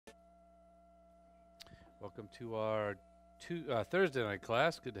Welcome to our Thursday night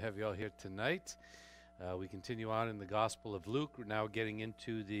class. Good to have you all here tonight. We continue on in the Gospel of Luke. We're now getting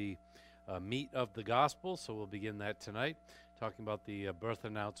into the meat of the Gospel, so we'll begin that tonight, talking about the birth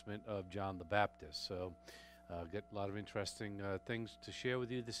announcement of John the Baptist. So, get a lot of interesting things to share with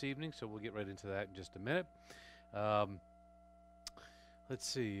you this evening, so we'll get right into that in just a minute. Let's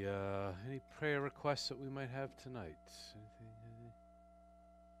see, any prayer requests that we might have tonight? Anything?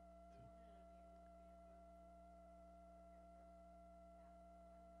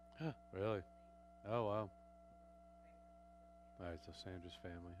 Huh, really? Oh, wow. All right, so Sandra's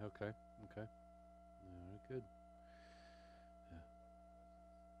family. Okay, okay. All right, good. Yeah.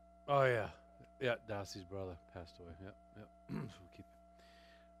 Oh, yeah. Yeah, Darcy's brother passed away. Yep, yep. So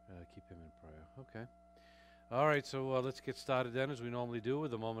we'll keep him in prayer. Okay. All right, so let's get started then, as we normally do,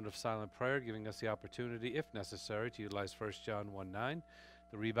 with a moment of silent prayer, giving us the opportunity, if necessary, to utilize 1 John 1:9,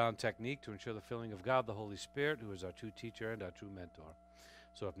 the rebound technique, to ensure the filling of God, the Holy Spirit, who is our true teacher and our true mentor.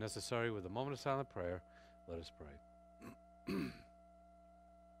 So, if necessary, with a moment of silent prayer, let us pray.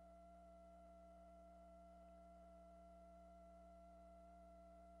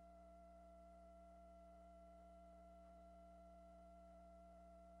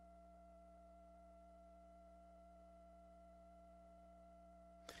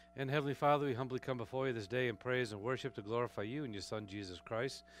 And Heavenly Father, we humbly come before you this day in praise and worship to glorify you and your Son, Jesus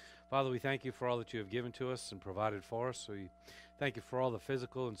Christ. Father, we thank you for all that you have given to us and provided for us. We thank you for all the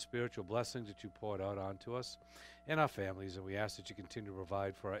physical and spiritual blessings that you poured out onto us and our families, and we ask that you continue to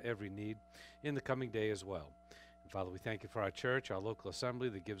provide for our every need in the coming day as well. And Father, we thank you for our church, our local assembly,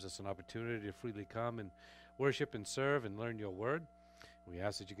 that gives us an opportunity to freely come and worship and serve and learn your word. We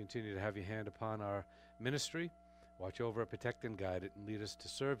ask that you continue to have your hand upon our ministry. Watch over it, protect and guide it, and lead us to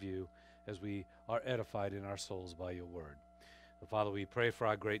serve you as we are edified in our souls by your word. So, Father, we pray for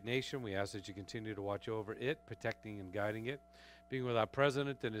our great nation. We ask that you continue to watch over it, protecting and guiding it, being with our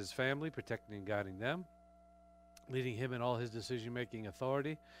president and his family, protecting and guiding them, leading him in all his decision-making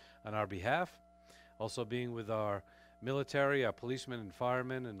authority on our behalf. Also being with our military, our policemen and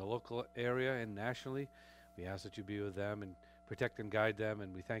firemen in the local area and nationally. We ask that you be with them and protect and guide them,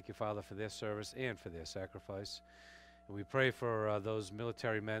 and we thank you, Father, for their service and for their sacrifice. And we pray for those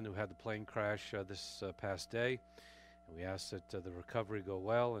military men who had the plane crash this past day, and we ask that the recovery go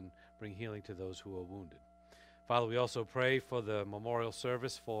well and bring healing to those who are wounded. Father, we also pray for the memorial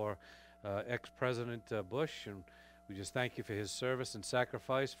service for ex-President Bush, and we just thank you for his service and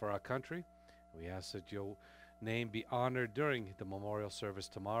sacrifice for our country. We ask that your name be honored during the memorial service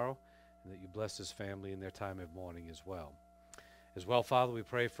tomorrow, and that you bless his family in their time of mourning as well. As well, Father, we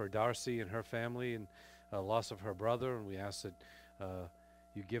pray for Darcy and her family and loss of her brother, and we ask that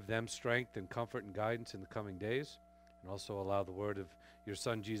you give them strength and comfort and guidance in the coming days, and also allow the word of your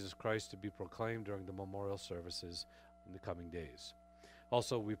Son, Jesus Christ, to be proclaimed during the memorial services in the coming days.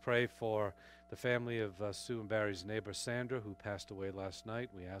 Also, we pray for the family of Sue and Barry's neighbor, Sandra, who passed away last night.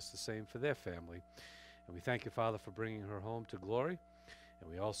 We ask the same for their family. And we thank you, Father, for bringing her home to glory. And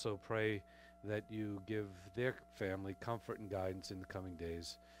we also pray that you give their family comfort and guidance in the coming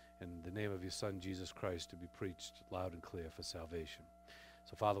days, in the name of your Son, Jesus Christ, to be preached loud and clear for salvation.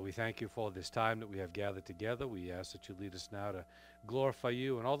 So, Father, we thank you for this time that we have gathered together. We ask that you lead us now to glorify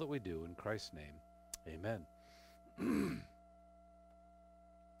you in all that we do. In Christ's name, amen.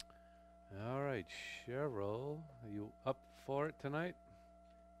 All right, Cheryl, are you up for it tonight?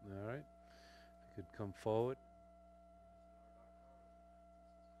 All right, you could come forward.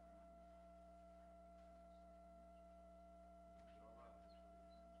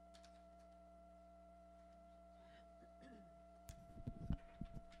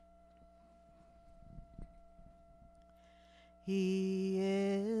 He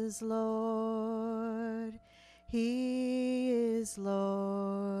is Lord, He is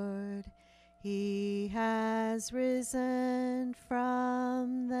Lord, He has risen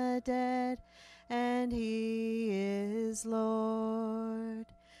from the dead, and He is Lord.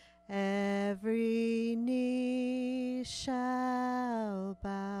 Every knee shall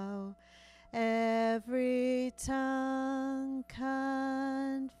bow, every tongue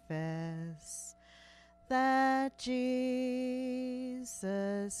confess that Jesus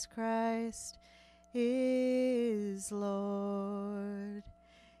Christ is Lord.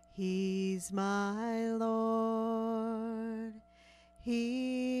 He's my Lord,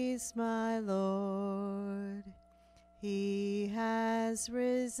 He's my Lord. He has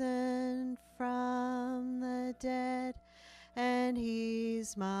risen from the dead, and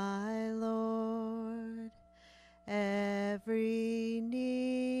He's my Lord. Every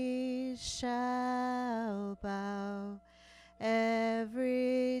knee shall bow,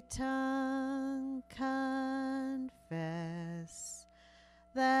 every tongue confess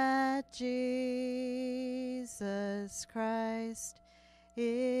Jesus Christ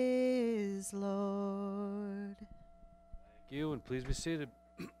is Lord. Thank you, and please be seated.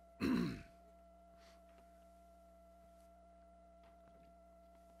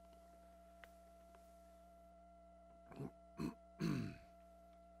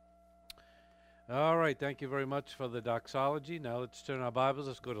 All right, thank you very much for the doxology. Now let's turn our Bibles.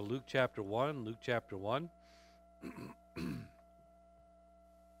 Let's go to Luke chapter 1. Luke chapter 1.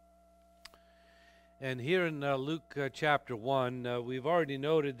 And here in Luke chapter 1, we've already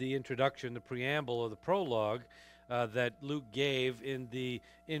noted the introduction, the preamble, or the prologue that Luke gave in the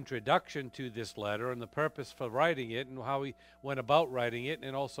introduction to this letter, and the purpose for writing it, and how he went about writing it,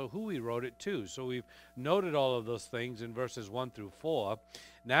 and also who he wrote it to. So we've noted all of those things in verses 1 through 4.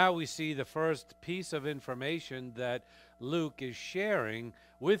 Now we see the first piece of information that Luke is sharing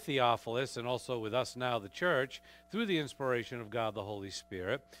with Theophilus and also with us now, the church, through the inspiration of God the Holy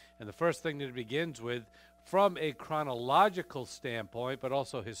Spirit. And the first thing that it begins with, from a chronological standpoint, but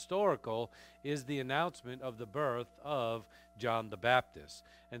also historical, is the announcement of the birth of John the Baptist.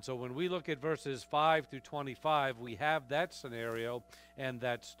 And so when we look at verses 5 through 25, we have that scenario and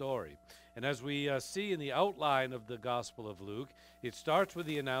that story. And as we see in the outline of the Gospel of Luke, it starts with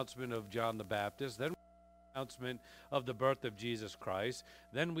the announcement of John the Baptist, then announcement of the birth of Jesus Christ.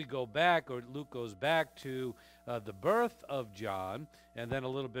 Then we go back, or Luke goes back to the birth of John, and then a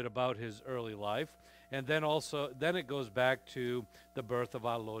little bit about his early life. And then it goes back to the birth of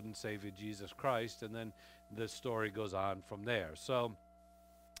our Lord and Savior Jesus Christ, and then the story goes on from there. So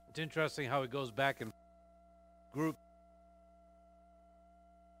it's interesting how it goes back in group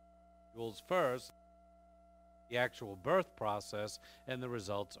first, the actual birth process and the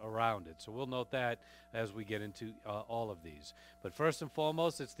results around it. So we'll note that as we get into all of these. But first and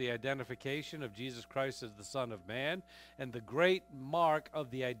foremost, it's the identification of Jesus Christ as the Son of Man. And the great mark of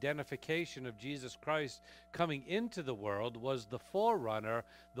the identification of Jesus Christ coming into the world was the forerunner,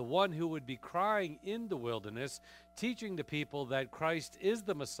 the one who would be crying in the wilderness, teaching the people that Christ is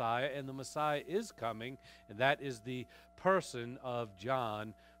the Messiah and the Messiah is coming, and that is the person of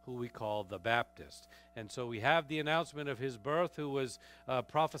John, who we call the Baptist. And so we have the announcement of his birth, who was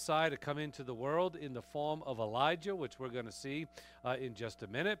prophesied to come into the world in the form of Elijah, which we're going to see in just a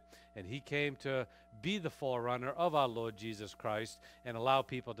minute. And he came to be the forerunner of our Lord Jesus Christ and allow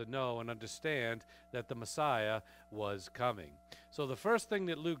people to know and understand that the Messiah was coming. So the first thing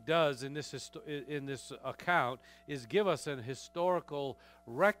that Luke does in this account is give us an historical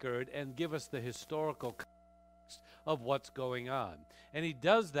record and give us the historical of what's going on. And he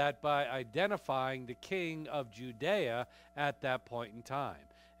does that by identifying the king of Judea at that point in time.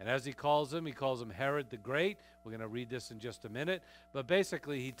 And as he calls him Herod the Great. We're going to read this in just a minute. But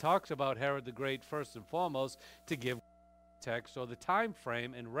basically, he talks about Herod the Great first and foremost to give context or the time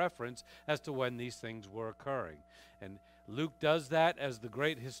frame and reference as to when these things were occurring. And Luke does that as the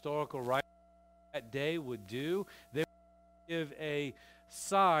great historical writer that day would do. They would give a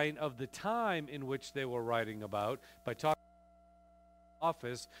sign of the time in which they were writing about by talking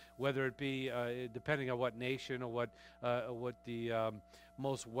office, whether it be depending on what nation or what the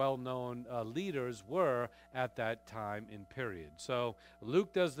most well-known leaders were at that time in period. So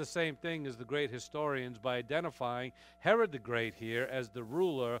Luke does the same thing as the great historians by identifying Herod the Great here as the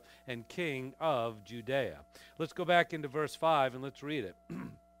ruler and king of Judea. Let's go back into verse 5 and let's read it.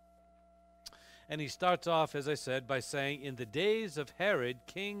 And he starts off, as I said, by saying, in the days of Herod,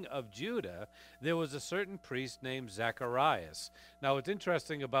 king of Judah, there was a certain priest named Zacharias. Now, what's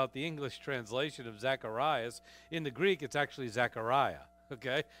interesting about the English translation of Zacharias, in the Greek, it's actually Zechariah.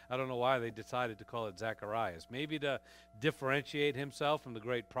 Okay? I don't know why they decided to call it Zacharias. Maybe to differentiate himself from the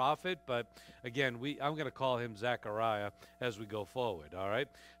great prophet, but again, I'm going to call him Zechariah as we go forward, all right?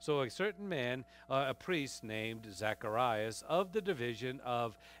 So a certain man, a priest named Zacharias of the division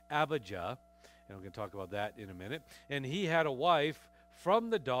of Abijah, and we're going to talk about that in a minute. And he had a wife from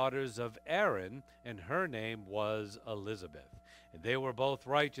the daughters of Aaron, and her name was Elizabeth. And they were both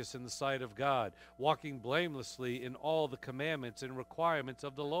righteous in the sight of God, walking blamelessly in all the commandments and requirements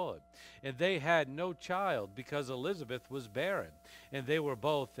of the Lord. And they had no child, because Elizabeth was barren, and they were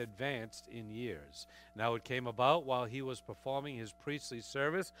both advanced in years. Now it came about, while he was performing his priestly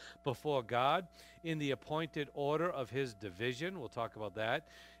service before God, in the appointed order of his division, we'll talk about that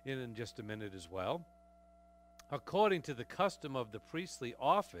in just a minute as well. According to the custom of the priestly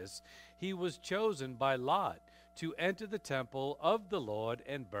office, he was chosen by lot to enter the temple of the Lord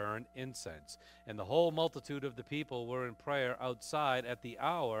and burn incense. And the whole multitude of the people were in prayer outside at the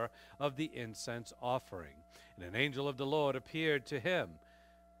hour of the incense offering. And an angel of the Lord appeared to him,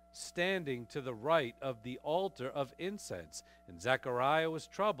 standing to the right of the altar of incense. And Zechariah was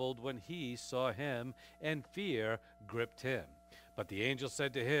troubled when he saw him, and fear gripped him. But the angel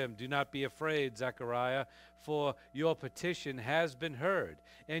said to him, "Do not be afraid, Zechariah, for your petition has been heard,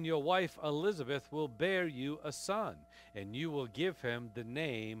 and your wife Elizabeth will bear you a son, and you will give him the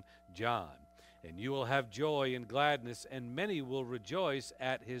name John. And you will have joy and gladness, and many will rejoice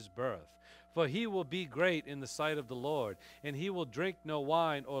at his birth. For he will be great in the sight of the Lord, and he will drink no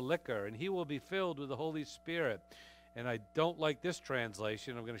wine or liquor, and he will be filled with the Holy Spirit." And I don't like this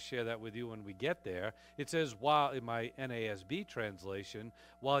translation. I'm going to share that with you when we get there. It says, while, in my NASB translation,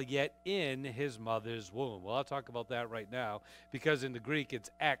 while yet in his mother's womb. Well, I'll talk about that right now, because in the Greek it's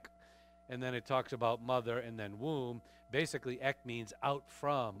ek, and then it talks about mother and then womb. Basically, ek means out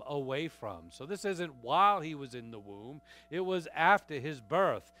from, away from. So this isn't while he was in the womb. It was after his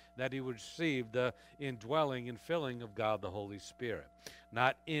birth that he received the indwelling and filling of God the Holy Spirit.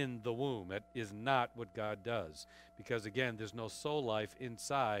 Not in the womb. That is not what God does. Because again, there's no soul life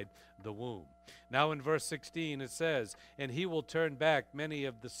inside the womb. Now in verse 16 it says, "And he will turn back many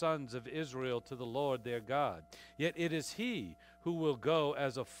of the sons of Israel to the Lord their God. Yet it is he who will go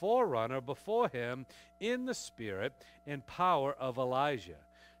as a forerunner before him in the spirit and power of Elijah,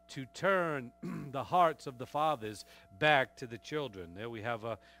 to turn the hearts of the fathers back to the children." There we have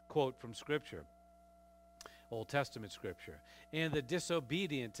a quote from Scripture, Old Testament Scripture. "And the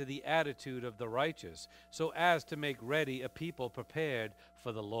disobedient to the attitude of the righteous, so as to make ready a people prepared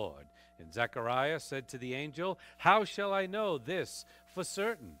for the Lord." And Zechariah said to the angel, "How shall I know this for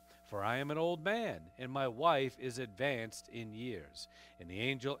certain? For I am an old man, and my wife is advanced in years." And the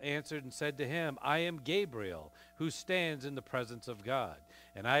angel answered and said to him, "I am Gabriel, who stands in the presence of God,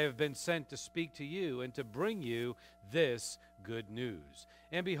 and I have been sent to speak to you and to bring you this good news.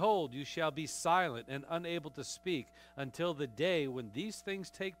 And behold, you shall be silent and unable to speak until the day when these things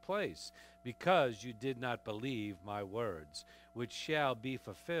take place, because you did not believe my words, which shall be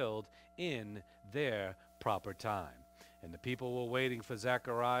fulfilled in their proper time." And the people were waiting for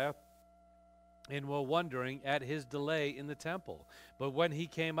Zechariah and were wondering at his delay in the temple. But when he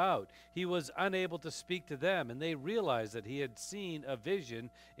came out, he was unable to speak to them, and they realized that he had seen a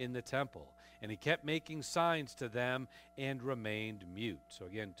vision in the temple. And he kept making signs to them and remained mute. So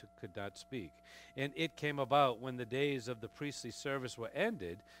again, could not speak. And it came about when the days of the priestly service were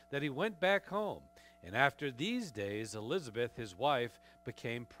ended that he went back home. And after these days, Elizabeth, his wife,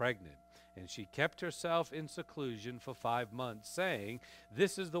 became pregnant. And she kept herself in seclusion for 5 months, saying,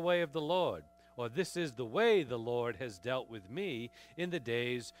 "This is the way of the Lord," or "This is the way the Lord has dealt with me in the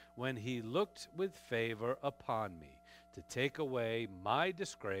days when he looked with favor upon me, to take away my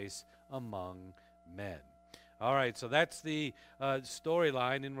disgrace among men." All right, so that's the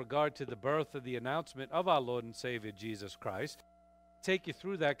storyline in regard to the birth of the announcement of our Lord and Savior Jesus Christ. Take you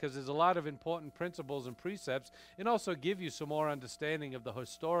through that because there's a lot of important principles and precepts, and also give you some more understanding of the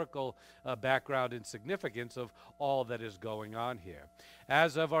historical background and significance of all that is going on here.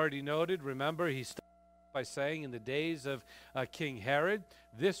 As I've already noted, remember, he started by saying in the days of King Herod.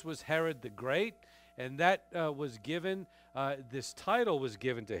 This was Herod the Great, and that was given, this title was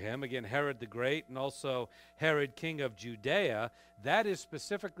given to him, again, Herod the Great, and also Herod, king of Judea. That is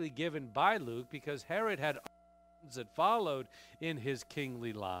specifically given by Luke because Herod had that followed in his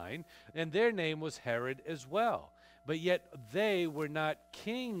kingly line, and their name was Herod as well. But yet they were not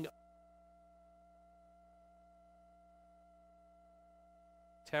king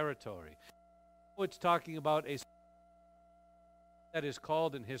territory. It's talking about a that is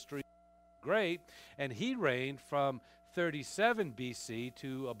called in history Great, and he reigned from 37 BC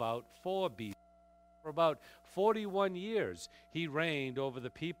to about 4 BC. For about 41 years he reigned over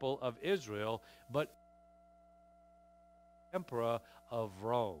the people of Israel, but emperor of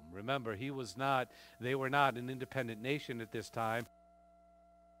Rome. Remember, they were not an independent nation at this time.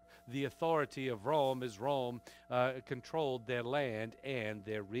 The authority of Rome, as Rome controlled their land and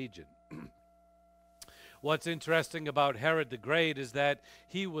their region. What's interesting about Herod the Great is that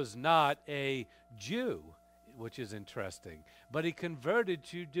he was not a Jew, which is interesting, but he converted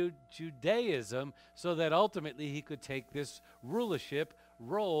to Judaism so that ultimately he could take this rulership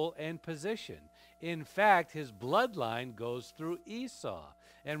role and position. In fact, his bloodline goes through Esau.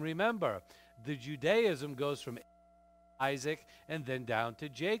 And remember, the Judaism goes from Isaac and then down to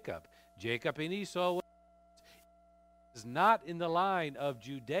Jacob. Jacob and Esau is not in the line of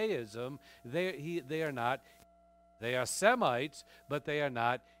Judaism. They are not. They are Semites, but they are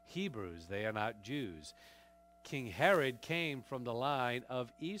not Hebrews. They are not Jews. King Herod came from the line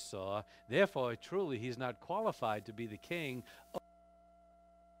of Esau. Therefore, truly, he's not qualified to be the king of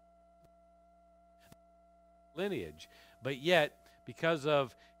lineage. But yet, because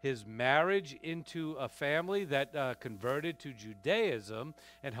of his marriage into a family that converted to Judaism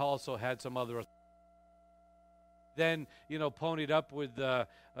and also had some other. Then, ponied up with the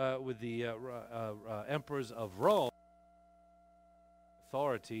emperors of Rome,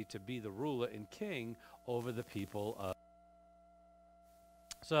 authority to be the ruler and king over the people of.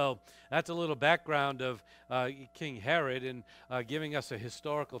 So that's a little background of King Herod and giving us a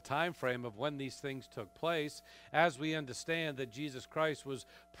historical time frame of when these things took place, as we understand that Jesus Christ was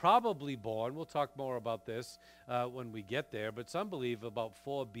probably born. We'll talk more about this when we get there, but some believe about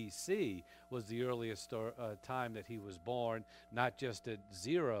 4 BC was the earliest time that he was born, not just at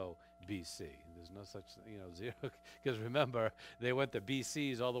 0 BC. There's no such, zero, because remember, they went to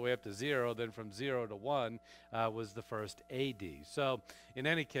BCs all the way up to 0, then from 0 to 1 was the first AD. So in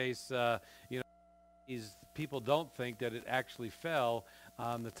any case, these people don't think that it actually fell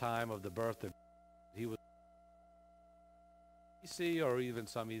on the time of the birth of he was BC, or even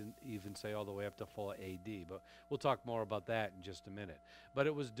some even say all the way up to 4 AD. But we'll talk more about that in just a minute. But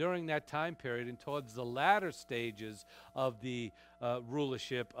it was during that time period and towards the latter stages of the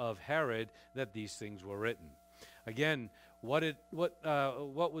rulership of Herod that these things were written. Again, what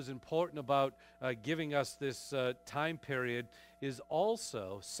was important about giving us this time period is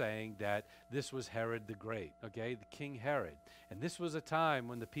also saying that this was Herod the Great, okay, the King Herod. And this was a time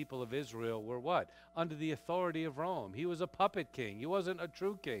when the people of Israel were what? Under the authority of Rome. He was a puppet king. He wasn't a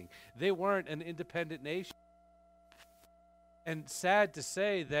true king. They weren't an independent nation. And sad to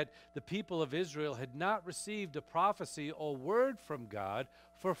say that the people of Israel had not received a prophecy or word from God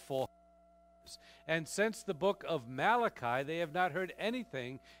for 400 years. And since the book of Malachi, they have not heard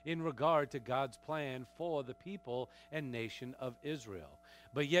anything in regard to God's plan for the people and nation of Israel.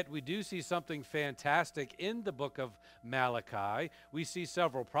 But yet we do see something fantastic in the book of Malachi. We see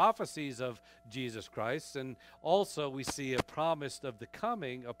several prophecies of Jesus Christ, and also we see a prophecy of the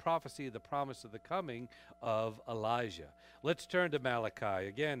promise of the coming of Elijah. Let's turn to Malachi.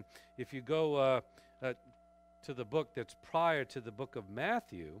 Again, if you go to the book that's prior to the book of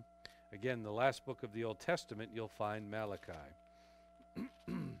Matthew, again, the last book of the Old Testament, you'll find Malachi.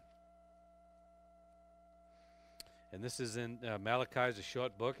 And this is in Malachi is a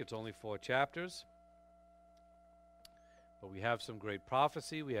short book. It's only 4 chapters. But we have some great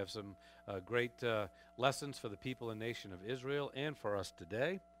prophecy. We have some great lessons for the people and nation of Israel and for us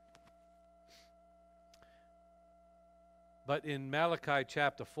today. But in Malachi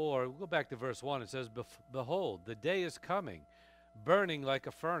chapter 4, we'll go back to verse 1. It says, Behold, the day is coming, burning like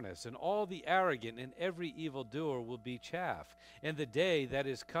a furnace, and all the arrogant and every evildoer will be chaff. And the day that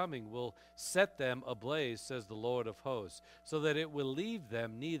is coming will set them ablaze, says the Lord of hosts, so that it will leave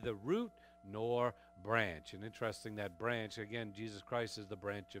them neither root nor branch. And interesting, that branch, again, Jesus Christ is the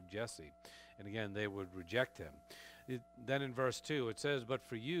branch of Jesse. And again, they would reject him. Then in verse 2 it says, But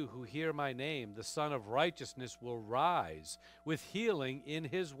for you who hear my name, the Son of Righteousness will rise with healing in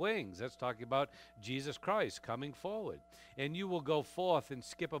his wings. That's talking about Jesus Christ coming forward. And you will go forth and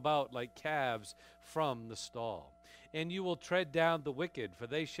skip about like calves from the stall. And you will tread down the wicked, for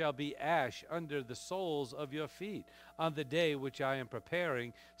they shall be ash under the soles of your feet on the day which I am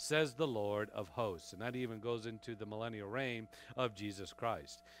preparing, says the Lord of hosts. And that even goes into the millennial reign of Jesus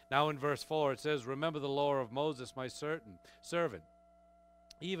Christ. Now in verse 4 it says, Remember the law of Moses, my servant,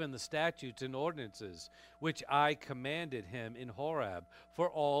 even the statutes and ordinances which I commanded him in Horeb for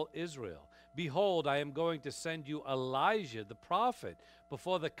all Israel. Behold, I am going to send you Elijah the prophet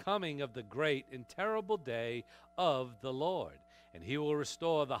before the coming of the great and terrible day of the Lord. And he will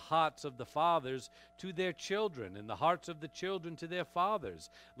restore the hearts of the fathers to their children, and the hearts of the children to their fathers,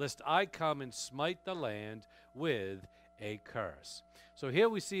 lest I come and smite the land with a curse. So here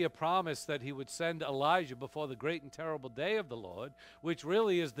we see a promise that he would send Elijah before the great and terrible day of the Lord, which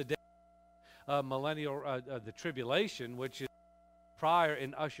really is the day of the tribulation, which is prior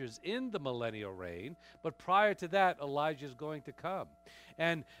and ushers in the millennial reign. But prior to that, Elijah is going to come.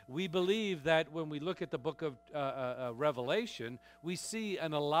 And we believe that when we look at the book of Revelation, we see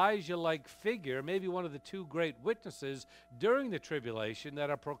an Elijah-like figure, maybe one of the 2 great witnesses during the tribulation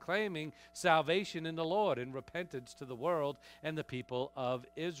that are proclaiming salvation in the Lord and repentance to the world and the people of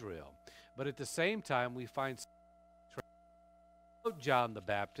Israel. But at the same time, we find John the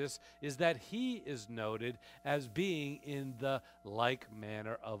Baptist is that he is noted as being in the like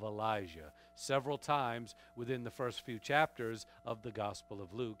manner of Elijah several times within the first few chapters of the Gospel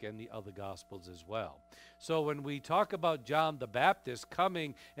of Luke and the other Gospels as well. So when we talk about John the Baptist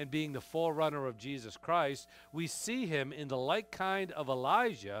coming and being the forerunner of Jesus Christ, we see him in the like kind of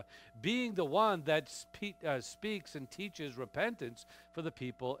Elijah, being the one that speaks and teaches repentance for the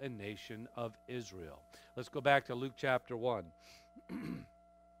people and nation of Israel. Let's go back to Luke chapter 1.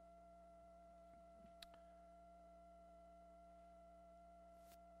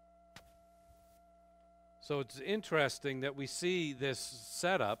 So it's interesting that we see this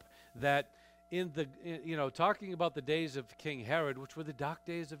setup that talking about the days of King Herod, which were the dark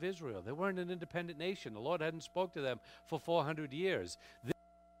days of Israel. They weren't an independent nation. The Lord hadn't spoke to them for 400 years. This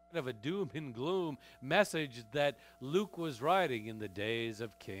is kind of a doom and gloom message that Luke was writing in the days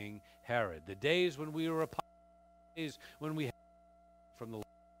of King Herod. The days when we were days when we had from the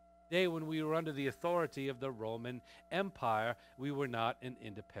day when we were under the authority of the Roman Empire. We were not an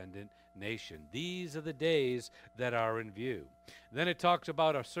independent nation. These are the days that are in view. Then it talks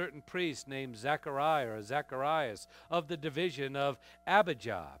about a certain priest named Zechariah or Zacharias of the division of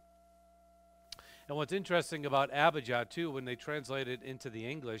Abijah. And what's interesting about Abijah too, when they translate it into the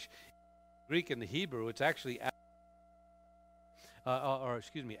English, Greek and the Hebrew, it's actually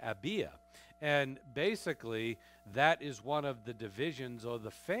Abia. And basically, that is one of the divisions or the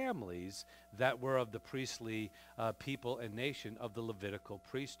families that were of the priestly people and nation of the Levitical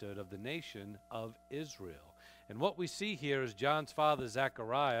priesthood of the nation of Israel. And what we see here is John's father,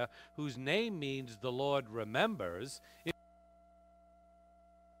 Zechariah, whose name means the Lord remembers,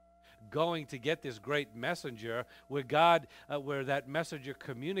 going to get this great messenger where God, where that messenger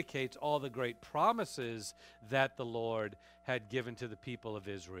communicates all the great promises that the Lord had given to the people of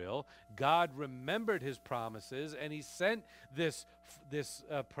Israel. God remembered his promises, and he sent this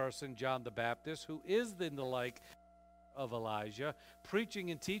person, John the Baptist, who is in the like of Elijah,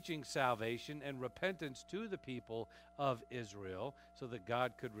 preaching and teaching salvation and repentance to the people of Israel, so that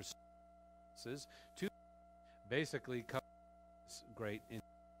God could restore to basically come to this great.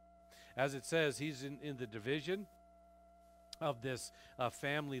 As it says, he's in the division of this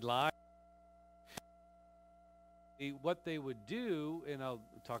family line. What they would do, and I'll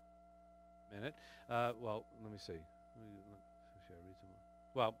talk in a minute. Well, let me see. Should I read some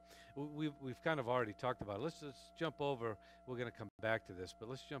more? Well, we've kind of already talked about it. Let's just jump over. We're going to come back to this, but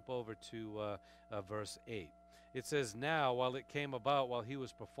let's jump over to verse 8. It says, "Now, while it came about, while he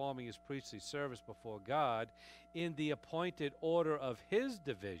was performing his priestly service before God, in the appointed order of his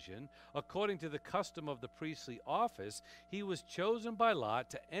division, according to the custom of the priestly office, he was chosen by lot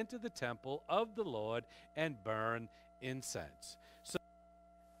to enter the temple of the Lord and burn incense." So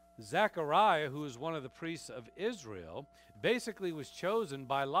Zechariah, who is one of the priests of Israel, basically was chosen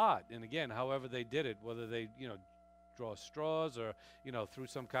by lot. And again, however they did it, whether they, draw straws or, through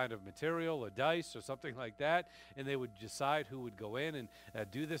some kind of material or dice or something like that, and they would decide who would go in and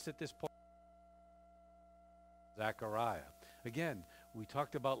do this at this point. Zechariah. Again, we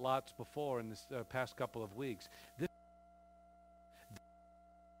talked about lots before in this past couple of weeks. This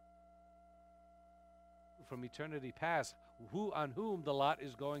from eternity past, on whom the lot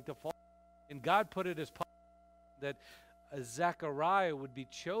is going to fall. And God put it as part that Zechariah would be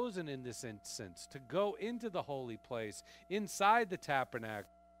chosen in this instance to go into the holy place, inside the tabernacle,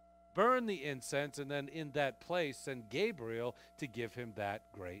 burn the incense, and then in that place send Gabriel to give him that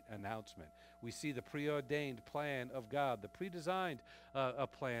great announcement. We see the preordained plan of God, the predesigned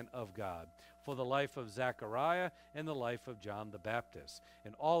plan of God for the life of Zechariah and the life of John the Baptist,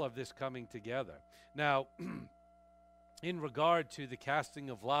 and all of this coming together. Now, in regard to the casting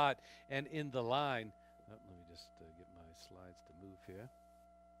of lot and in the line, let me just get my slides to move here.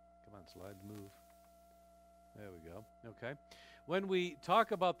 Come on, slides, move. There we go. Okay. When we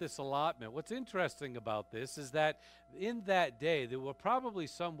talk about this allotment, what's interesting about this is that in that day, there were probably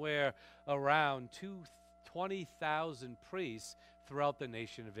somewhere around 20,000 priests throughout the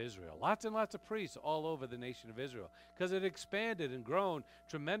nation of Israel. Lots and lots of priests all over the nation of Israel, because it expanded and grown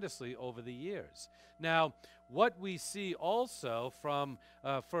tremendously over the years. Now, what we see also from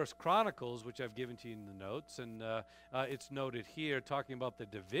First Chronicles, which I've given to you in the notes, and it's noted here talking about the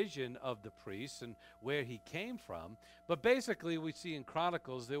division of the priests and where he came from. But basically, we see in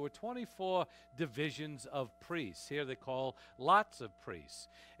Chronicles there were 24 divisions of priests. Here they call lots of priests.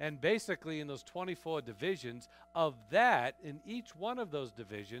 And basically, in those 24 divisions, of that, in each one of those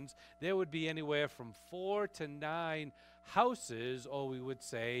divisions, there would be anywhere from 4 to 9 houses, or we would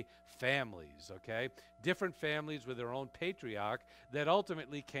say families, okay? Different families with their own patriarch that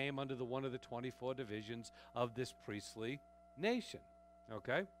ultimately came under one of the 24 divisions of this priestly nation,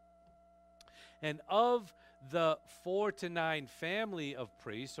 okay? And of the 4 to 9 family of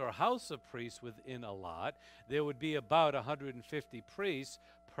priests or house of priests within a lot, there would be about 150 priests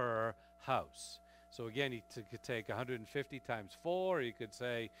per house. So again, you could take 150 times 4, or you could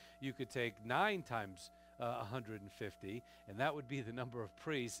say you could take 9 times 150, and that would be the number of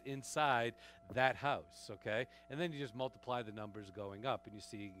priests inside that house, okay? And then you just multiply the numbers going up, and you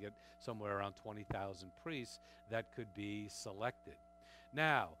see you can get somewhere around 20,000 priests that could be selected.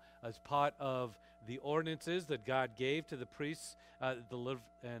 Now, as part of the ordinances that God gave to the priests and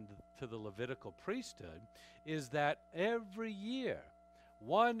to the Levitical priesthood, is that every year,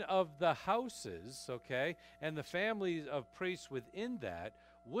 one of the houses, okay, and the families of priests within that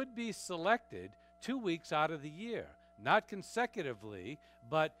would be selected 2 weeks out of the year, not consecutively,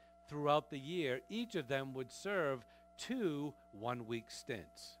 but throughout the year. Each of them would serve 2 one-week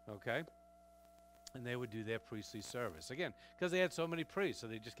stints, okay? And they would do their priestly service. Again, because they had so many priests, so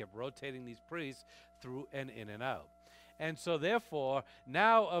they just kept rotating these priests through and in and out. And so therefore,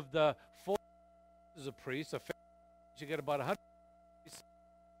 now of the 4 of priests, you get about 100 priests.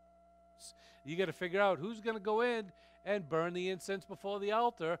 You got to figure out who's going to go in and burn the incense before the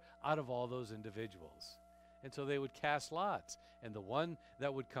altar out of all those individuals. And so they would cast lots. And the one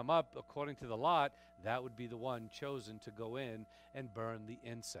that would come up according to the lot, that would be the one chosen to go in and burn the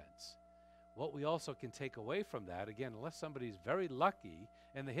incense. What we also can take away from that, again, unless somebody's very lucky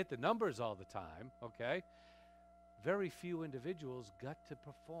and they hit the numbers all the time, okay, very few individuals got to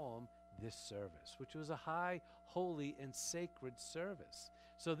perform this service, which was a high, holy, and sacred service.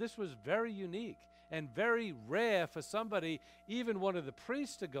 So this was very unique and very rare for somebody, even one of the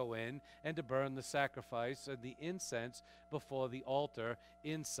priests, to go in and to burn the sacrifice and the incense before the altar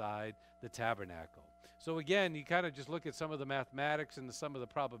inside the tabernacle. So again, you kind of just look at some of the mathematics and some of the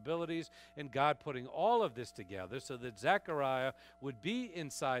probabilities, and God putting all of this together so that Zechariah would be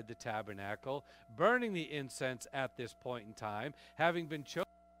inside the tabernacle, burning the incense at this point in time, having been chosen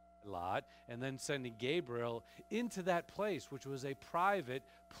Lot, and then sending Gabriel into that place, which was a private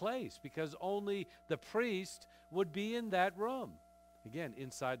place, because only the priest would be in that room, again,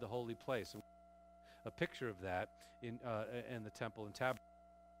 inside the holy place. And a picture of that in the temple and tabernacle.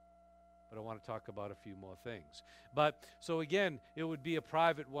 But I want to talk about a few more things. But so again, it would be a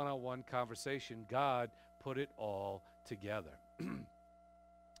private one-on-one conversation. God put it all together.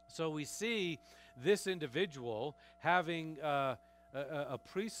 So we see this individual having a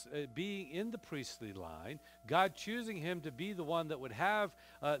priest, being in the priestly line, God choosing him to be the one that would have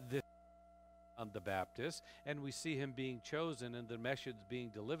this on the Baptist, and we see him being chosen and the message being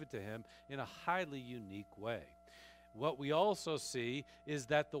delivered to him in a highly unique way. What we also see is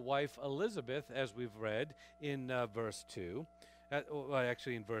that the wife Elizabeth, as we've read in verse 2,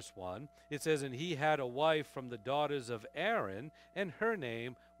 actually in verse 1, it says, "And he had a wife from the daughters of Aaron, and her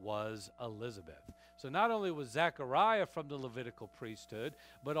name was Elizabeth." So not only was Zechariah from the Levitical priesthood,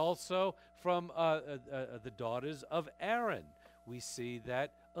 but also from the daughters of Aaron. We see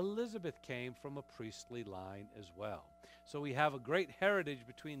that Elizabeth came from a priestly line as well. So we have a great heritage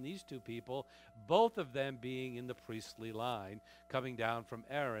between these two people, both of them being in the priestly line, coming down from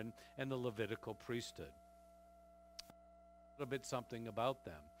Aaron and the Levitical priesthood. A little bit something about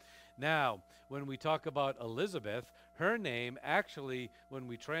them. Now, when we talk about Elizabeth, her name actually, when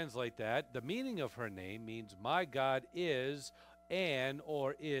we translate that, the meaning of her name means "my God is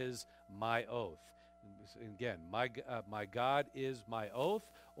or is my oath." Again, my God is my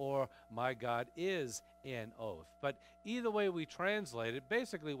oath, or my God is an oath. But either way we translate it,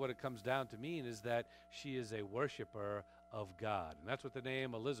 basically what it comes down to mean is that she is a worshiper of God. And that's what the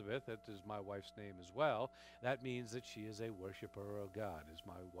name Elizabeth, that is my wife's name as well, that means that she is a worshiper of God, as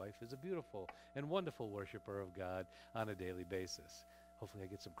my wife is a beautiful and wonderful worshiper of God on a daily basis. Hopefully I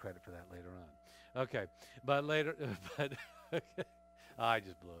get some credit for that later on. Okay, but okay. I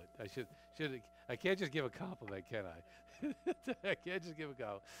just blew it. I can't just give a compliment, can I? I can't just give a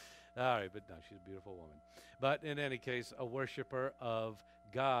compliment. All right, but no, she's a beautiful woman. But in any case, a worshiper of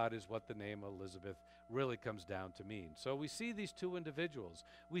God is what the name Elizabeth really comes down to mean. So we see these two individuals.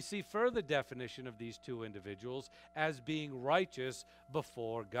 We see further definition of these two individuals as being righteous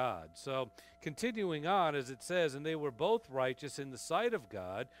before God. So continuing on, as it says, "And they were both righteous in the sight of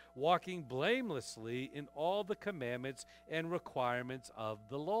God, walking blamelessly in all the commandments and requirements of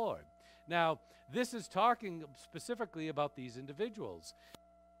the Lord." Now, this is talking specifically about these individuals.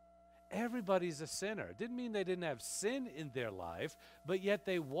 Everybody's a sinner. It didn't mean they didn't have sin in their life, but yet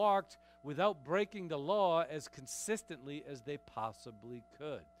they walked without breaking the law as consistently as they possibly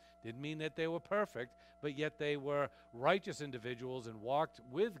could. Didn't mean that they were perfect, but yet they were righteous individuals and walked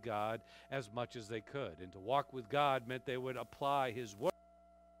with God as much as they could. And to walk with God meant they would apply His word,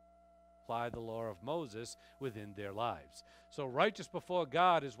 apply the law of Moses within their lives. So righteous before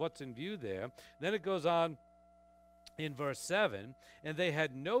God is what's in view there. Then it goes on in verse 7, and they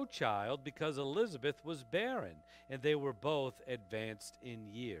had no child because Elizabeth was barren, and they were both advanced in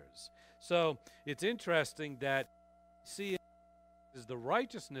years. So it's interesting that see is the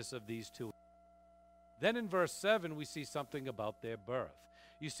righteousness of these two. Then in verse 7, we see something about their birth.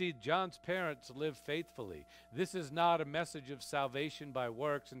 You see, John's parents lived faithfully. This is not a message of salvation by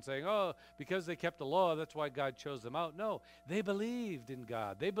works and saying, oh, because they kept the law, that's why God chose them out. No, they believed in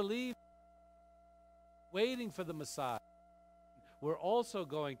God. They believed, waiting for the Messiah. We're also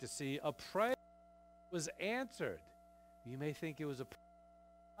going to see a prayer was answered. You may think it was a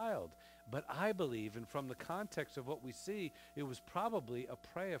child, but I believe, and from the context of what we see, it was probably a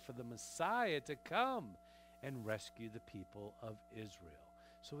prayer for the Messiah to come and rescue the people of Israel.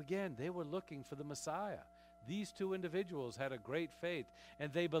 So again, they were looking for the Messiah. These two individuals had a great faith,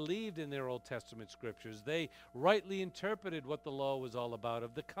 and they believed in their Old Testament scriptures. They rightly interpreted what the law was all about,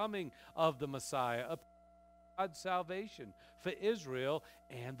 of the coming of the Messiah, of God's salvation for Israel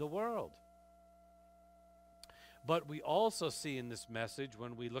and the world. But we also see in this message,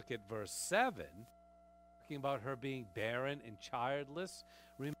 when we look at verse 7, talking about her being barren and childless.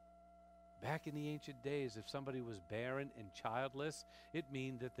 Remember, back in the ancient days, if somebody was barren and childless, it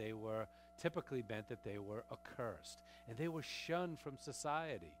typically meant that they were accursed. And they were shunned from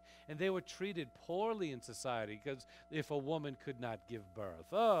society. And they were treated poorly in society, because if a woman could not give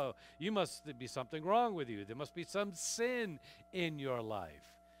birth, oh, you must be something wrong with you. There must be some sin in your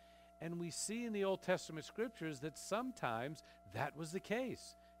life. And we see in the Old Testament scriptures that sometimes that was the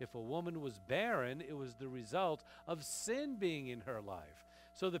case. If a woman was barren, it was the result of sin being in her life.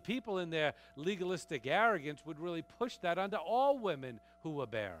 So the people in their legalistic arrogance would really push that onto all women who were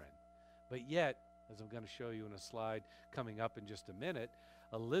barren. But yet, as I'm going to show you in a slide coming up in just a minute,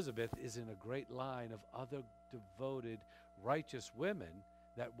 Elizabeth is in a great line of other devoted, righteous women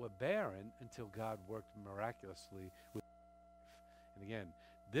that were barren until God worked miraculously with her. And again,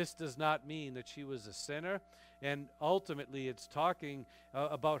 this does not mean that she was a sinner, and ultimately it's talking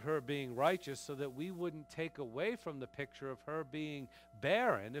about her being righteous so that we wouldn't take away from the picture of her being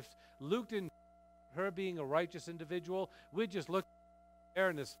barren. If Luke didn't her being a righteous individual, we'd just look at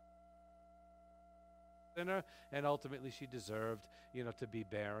barrenness sinner, and ultimately she deserved, to be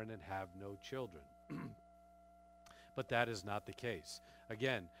barren and have no children. But that is not the case.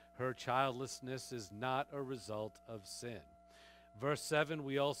 Again, her childlessness is not a result of sin. Verse 7,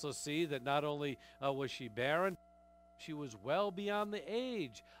 we also see that not only was she barren, she was well beyond the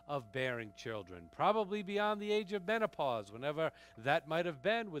age of bearing children, probably beyond the age of menopause, whenever that might have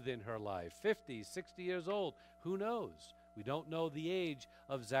been within her life, 50, 60 years old, who knows? We don't know the age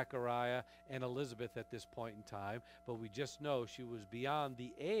of Zechariah and Elizabeth at this point in time, but we just know she was beyond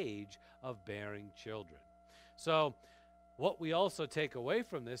the age of bearing children. So what we also take away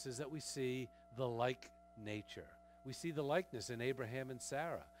from this is that we see the like nature. We see the likeness in Abraham and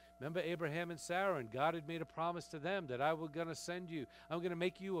Sarah. Remember Abraham and Sarah, and God had made a promise to them that I'm going to send you, I'm going to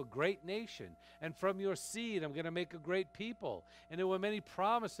make you a great nation, and from your seed I'm going to make a great people. And there were many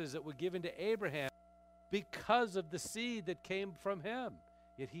promises that were given to Abraham because of the seed that came from him.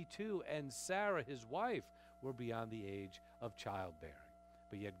 Yet he too and Sarah, his wife, were beyond the age of childbearing.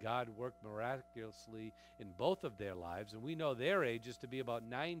 But yet God worked miraculously in both of their lives, and we know their ages to be about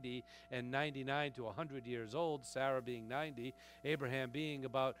 90 and 99 to 100 years old, Sarah being 90, Abraham being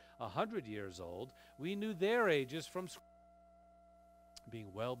about 100 years old. We knew their ages from being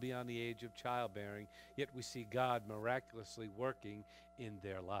well beyond the age of childbearing, yet we see God miraculously working in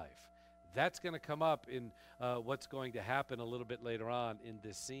their life. That's going to come up in what's going to happen a little bit later on in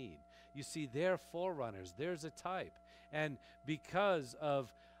this scene. You see, they're forerunners. There's a type. And because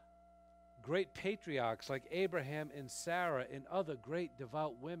of great patriarchs like Abraham and Sarah and other great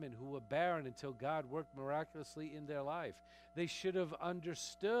devout women who were barren until God worked miraculously in their life, they should have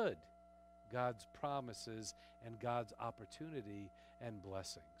understood God's promises and God's opportunity and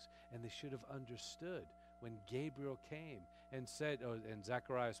blessings. And they should have understood when Gabriel came and said, and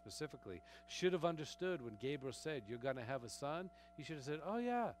Zechariah specifically, should have understood when Gabriel said, you're going to have a son. He should have said, oh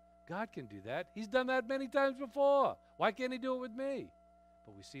yeah, God can do that. He's done that many times before. Why can't he do it with me?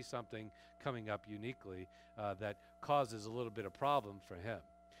 But we see something coming up uniquely that causes a little bit of problem for him.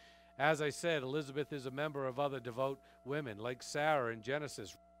 As I said, Elizabeth is a member of other devout women like Sarah in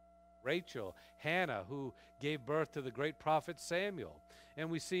Genesis, Rachel, Hannah, who gave birth to the great prophet Samuel. And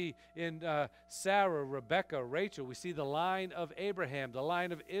we see in Sarah, Rebecca, Rachel, we see the line of Abraham, the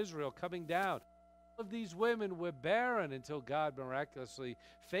line of Israel coming down. All of these women were barren until God miraculously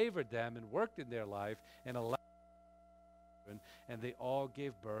favored them and worked in their life and allowed them, and they all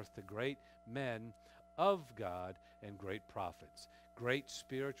gave birth to great men of God and great prophets. Great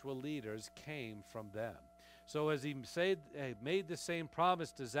spiritual leaders came from them. So as he made the same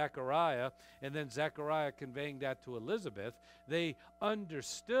promise to Zechariah, and then Zechariah conveying that to Elizabeth, they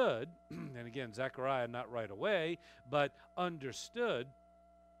understood, and again, Zechariah not right away, but understood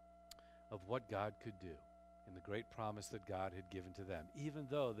of what God could do and the great promise that God had given to them, even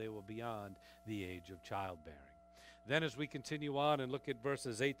though they were beyond the age of childbearing. Then as we continue on and look at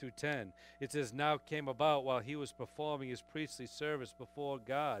verses 8 through 10, it says, "Now came about while he was performing his priestly service before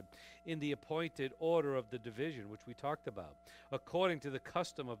God in the appointed order of the division," which we talked about, "according to the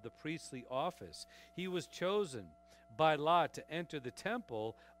custom of the priestly office. He was chosen by lot to enter the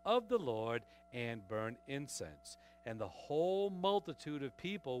temple of the Lord and burn incense. And the whole multitude of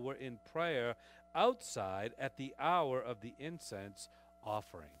people were in prayer outside at the hour of the incense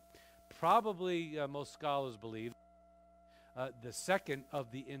offering." Probably most scholars believe the second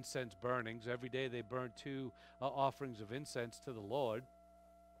of the incense burnings. Every day they burned two offerings of incense to the Lord.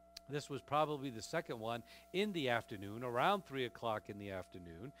 This was probably the second one in the afternoon, around 3 o'clock in the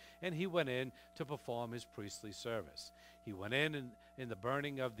afternoon, and he went in to perform his priestly service. He went in the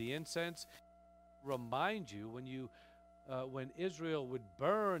burning of the incense. Remind you, when Israel would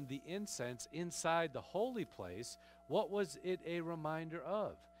burn the incense inside the holy place, what was it a reminder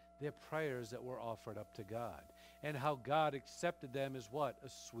of? Their prayers that were offered up to God, and how God accepted them as what? A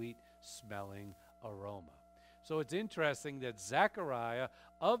sweet smelling aroma. So it's interesting that Zechariah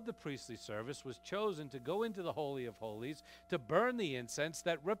of the priestly service was chosen to go into the Holy of Holies to burn the incense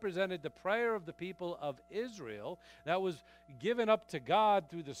that represented the prayer of the people of Israel that was given up to God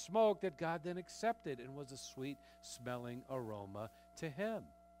through the smoke that God then accepted and was a sweet smelling aroma to him.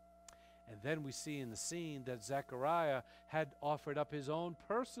 And then we see in the scene that Zechariah had offered up his own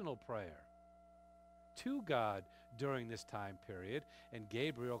personal prayer to God during this time period, and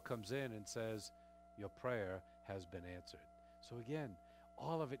Gabriel comes in and says, "Your prayer has been answered." So again,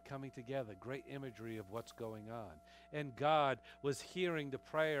 all of it coming together, great imagery of what's going on. And God was hearing the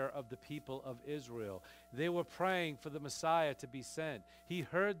prayer of the people of Israel. They were praying for the Messiah to be sent. He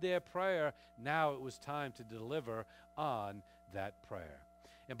heard their prayer. Now it was time to deliver on that prayer.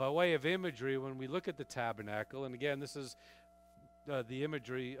 And by way of imagery, when we look at the tabernacle, and again, this is the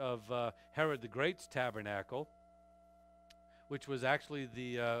imagery of Herod the Great's tabernacle, which was actually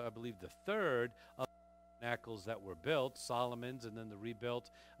I believe the third of the tabernacles that were built, Solomon's, and then the rebuilt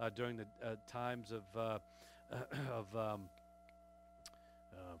during the times of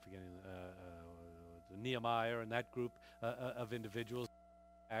Nehemiah and that group of individuals.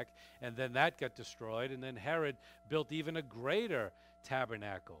 And then that got destroyed, and then Herod built even a greater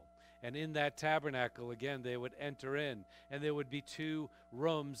tabernacle. And in that tabernacle, again, they would enter in, and there would be two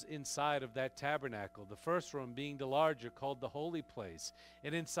rooms inside of that tabernacle. The first room being the larger, called the holy place.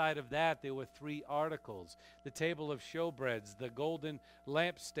 And inside of that, there were three articles: the table of showbreads, the golden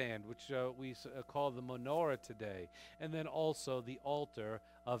lampstand, which we call the menorah today, and then also the altar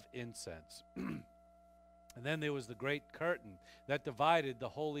of incense. And then there was the great curtain that divided the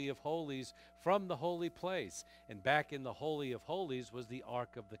Holy of Holies from the holy place. And back in the Holy of Holies was the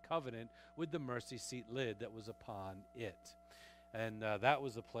Ark of the Covenant with the mercy seat lid that was upon it. And that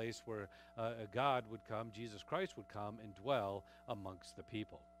was the place where God would come, Jesus Christ would come and dwell amongst the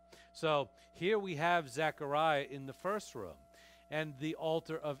people. So here we have Zechariah in the first room and the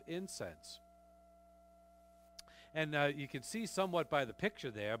altar of incense. And you can see somewhat by the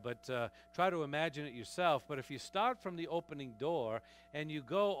picture there, but try to imagine it yourself. But if you start from the opening door and you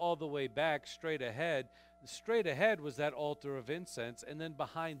go all the way back straight ahead was that altar of incense, and then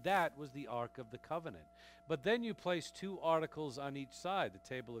behind that was the Ark of the Covenant. But then you place two articles on each side, the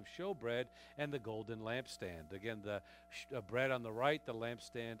table of showbread and the golden lampstand. Again, the bread on the right, the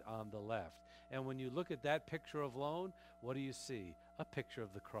lampstand on the left. And when you look at that picture alone, what do you see? A picture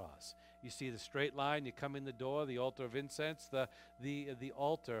of the cross. You see the straight line. You come in the door, the altar of incense, the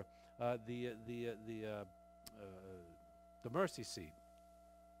altar, the mercy seat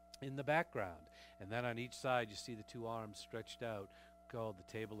in the background, and then on each side you see the two arms stretched out, called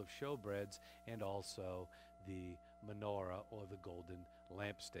the table of showbreads, and also the menorah or the golden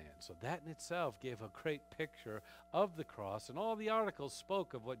lampstand. So that in itself gave a great picture of the cross, and all the articles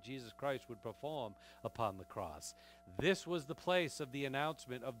spoke of what Jesus Christ would perform upon the cross. This was the place of the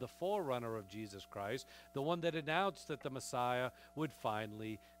announcement of the forerunner of Jesus Christ, the one that announced that the Messiah would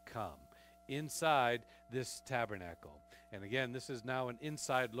finally come inside this tabernacle. And again, this is now an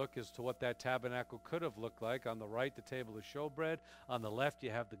inside look as to what that tabernacle could have looked like. On the right, the table of showbread. On the left, you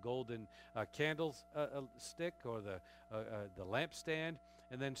have the golden candlestick or the lampstand.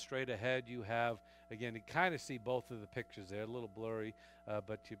 And then straight ahead you have, again, you kind of see both of the pictures there, a little blurry,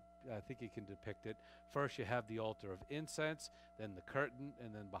 but I think you can depict it. First you have the altar of incense, then the curtain,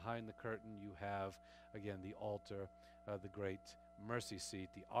 and then behind the curtain you have, again, the altar, the great mercy seat,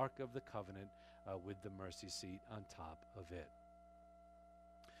 the Ark of the Covenant with the mercy seat on top of it.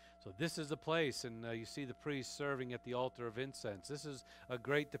 So this is the place, and you see the priest serving at the altar of incense. This is a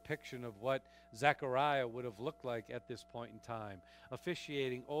great depiction of what Zechariah would have looked like at this point in time,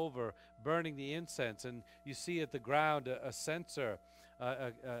 officiating over, burning the incense. And you see at the ground a censer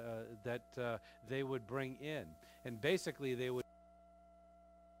that they would bring in. And basically they would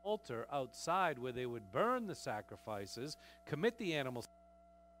altar outside where they would burn the sacrifices, commit the animals,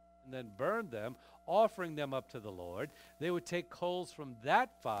 and then burn them, offering them up to the Lord. They would take coals from that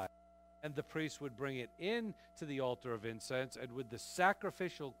fire, and the priest would bring it in to the altar of incense, and with the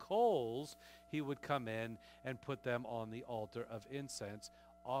sacrificial coals, he would come in and put them on the altar of incense,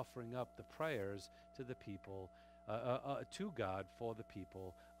 offering up the prayers to the people, to God for the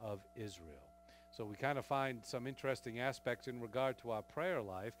people of Israel. So we kind of find some interesting aspects in regard to our prayer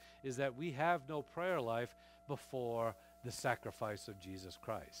life, is that we have no prayer life before the sacrifice of Jesus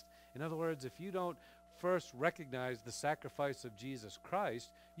Christ. In other words, if you don't first recognize the sacrifice of Jesus Christ,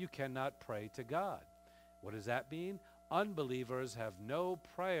 you cannot pray to God. What does that mean? Unbelievers have no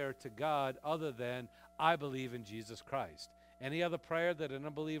prayer to God other than, I believe in Jesus Christ. Any other prayer that an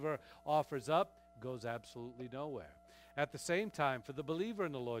unbeliever offers up goes absolutely nowhere. At the same time, for the believer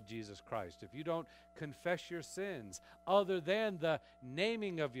in the Lord Jesus Christ, if you don't confess your sins other than the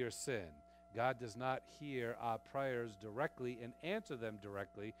naming of your sin, God does not hear our prayers directly and answer them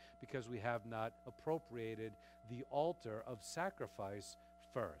directly, because we have not appropriated the altar of sacrifice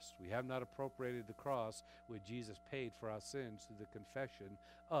first. We have not appropriated the cross where Jesus paid for our sins through the confession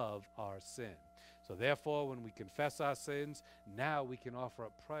of our sin. So therefore, when we confess our sins, now we can offer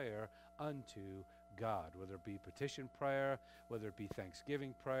up prayer unto God, whether it be petition prayer, whether it be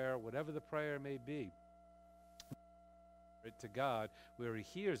thanksgiving prayer, whatever the prayer may be, it to God where he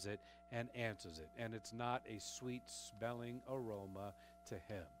hears it and answers it, and it's not a sweet smelling aroma to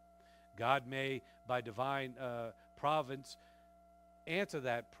him. God may, by divine providence, answer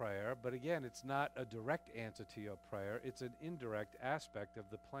that prayer, but again, it's not a direct answer to your prayer. It's an indirect aspect of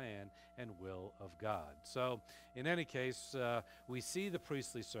the plan and will of God. So in any case, we see the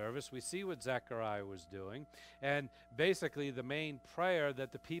priestly service, we see what Zechariah was doing, and basically the main prayer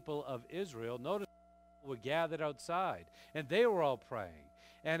that the people of Israel, notice, were gathered outside, and they were all praying.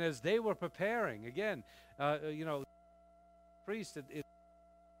 And as they were preparing, again, the priest,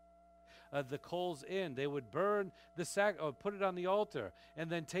 the coals in, they would burn the or put it on the altar,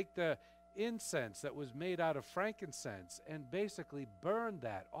 and then take the incense that was made out of frankincense and basically burn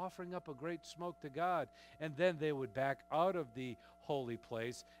that, offering up a great smoke to God. And then they would back out of the holy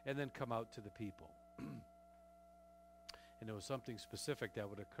place and then come out to the people. And there was something specific that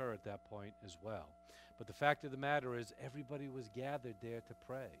would occur at that point as well. But the fact of the matter is, everybody was gathered there to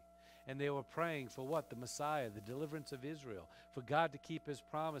pray. And they were praying for what? The Messiah, the deliverance of Israel, for God to keep his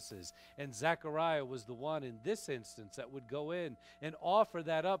promises. And Zechariah was the one in this instance that would go in and offer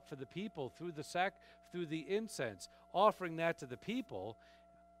that up for the people through the incense, offering that to the people,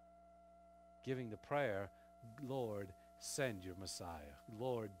 giving the prayer, Lord, send your Messiah.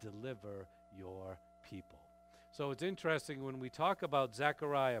 Lord, deliver your people. So it's interesting when we talk about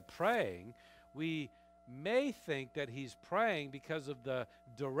Zechariah praying, we may think that he's praying because of the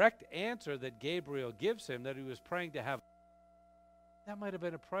direct answer that Gabriel gives him, that he was praying to have. That might have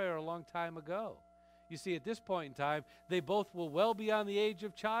been a prayer a long time ago. You see, at this point in time, they both were well beyond the age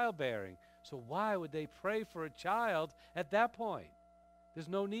of childbearing. So why would they pray for a child at that point? There's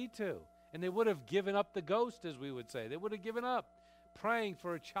no need to. And they would have given up the ghost, as we would say. They would have given up praying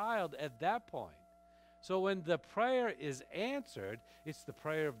for a child at that point. So when the prayer is answered, it's the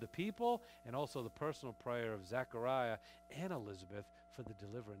prayer of the people and also the personal prayer of Zechariah and Elizabeth for the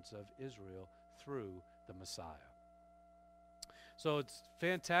deliverance of Israel through the Messiah. So it's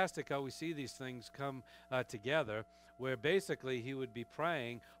fantastic how we see these things come together, where basically he would be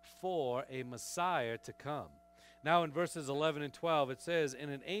praying for a Messiah to come. Now in verses 11 and 12 it says, "And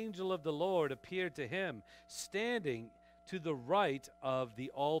an angel of the Lord appeared to him, standing to the right of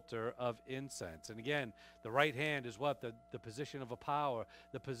the altar of incense." And again, the right hand is what? The position of a power,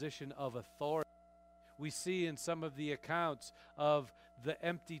 the position of authority. We see in some of the accounts of the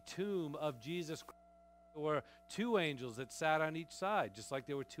empty tomb of Jesus Christ, there were two angels that sat on each side, just like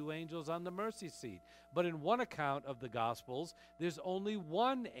there were two angels on the mercy seat. But in one account of the Gospels, there's only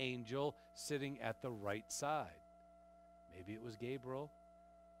one angel sitting at the right side. Maybe it was Gabriel,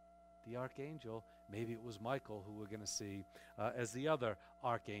 the archangel. Maybe it was Michael, who we're going to see as the other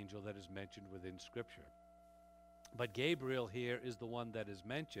archangel that is mentioned within Scripture. But Gabriel here is the one that is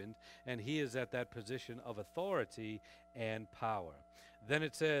mentioned, and he is at that position of authority and power. Then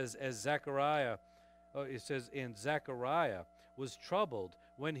it says, and Zechariah was troubled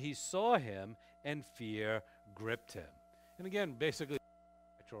when he saw him, and fear gripped him. And again, basically,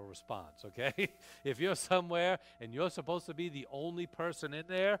 natural response, okay? If you're somewhere and you're supposed to be the only person in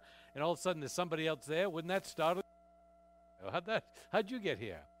there, and all of a sudden there's somebody else there, wouldn't that startle you? How'd you get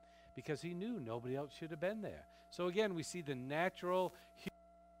here? Because he knew nobody else should have been there. So again, we see the natural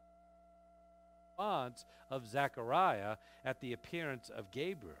response of Zechariah at the appearance of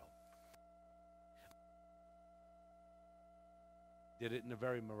Gabriel. Did it in a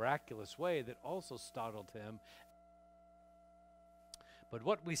very miraculous way that also startled him. But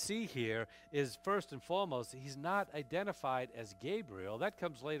what we see here is, first and foremost, he's not identified as Gabriel. That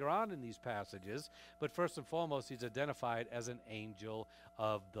comes later on in these passages. But first and foremost, he's identified as an angel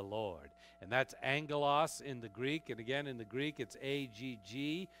of the Lord. And that's angelos in the Greek. And again, in the Greek, it's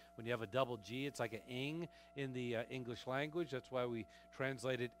A-G-G. When you have a double G, it's like an ing in the English language. That's why we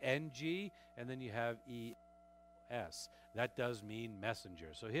translate it N-G. And then you have E-S. That does mean messenger.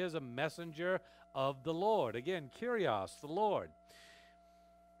 So here's a messenger of the Lord. Again, Kyrios, the Lord.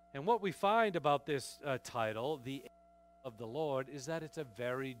 And what we find about this title, the angel of the Lord, is that it's a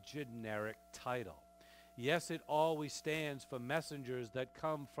very generic title. Yes, it always stands for messengers that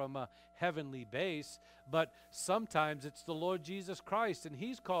come from a heavenly base, but sometimes it's the Lord Jesus Christ, and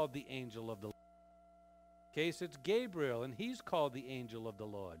he's called the angel of the Lord. In this case, it's Gabriel, and he's called the angel of the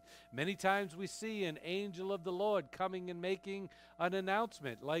Lord. Many times we see an angel of the Lord coming and making an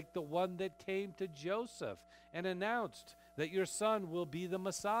announcement, like the one that came to Joseph and announced that your son will be the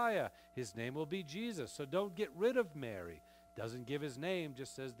Messiah. His name will be Jesus. So don't get rid of Mary. Doesn't give his name,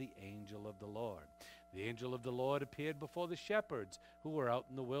 just says the angel of the Lord. The angel of the Lord appeared before the shepherds who were out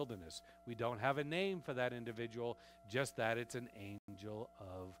in the wilderness. We don't have a name for that individual, just that it's an angel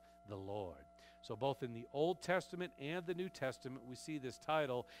of the Lord. So both in the Old Testament and the New Testament, we see this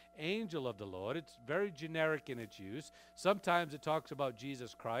title, Angel of the Lord. It's very generic in its use. Sometimes it talks about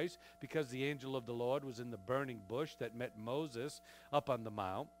Jesus Christ because the angel of the Lord was in the burning bush that met Moses up on the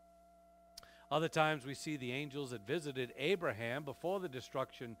mount. Other times we see the angels that visited Abraham before the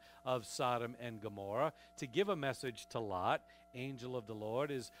destruction of Sodom and Gomorrah to give a message to Lot. Angel of the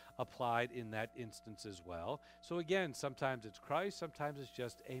Lord is applied in that instance as well. So again, sometimes it's Christ, sometimes it's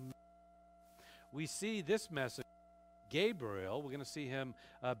just a message. We see this message, Gabriel, we're going to see him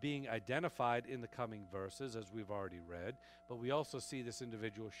being identified in the coming verses, as we've already read, but we also see this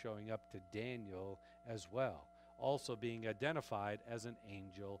individual showing up to Daniel as well, also being identified as an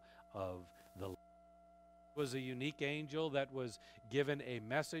angel of the Lord. It was a unique angel that was given a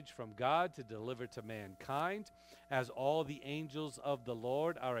message from God to deliver to mankind, as all the angels of the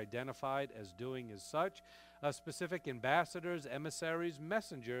Lord are identified as doing as such. Specific ambassadors, emissaries,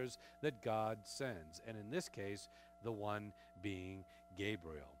 messengers that God sends. And in this case, the one being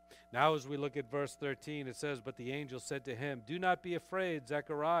Gabriel. Now as we look at verse 13, it says, but the angel said to him, do not be afraid,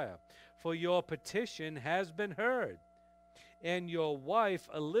 Zechariah, for your petition has been heard. And your wife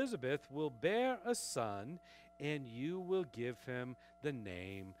Elizabeth will bear a son, and you will give him the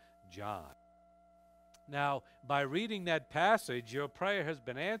name John. Now, by reading that passage, your prayer has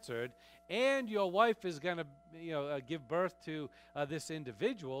been answered, and your wife is going to give birth to this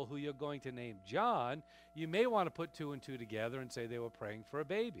individual who you're going to name John. You may want to put two and two together and say they were praying for a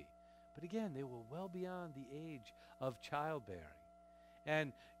baby. But again, they were well beyond the age of childbearing.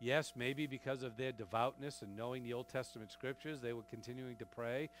 And yes, maybe because of their devoutness and knowing the Old Testament scriptures, they were continuing to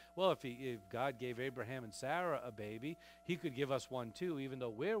pray. Well, if God gave Abraham and Sarah a baby, he could give us one too, even though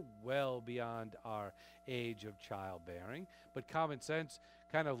we're well beyond our age of childbearing. But common sense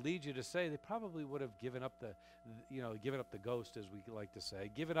kind of leads you to say they probably would have given up the ghost, as we like to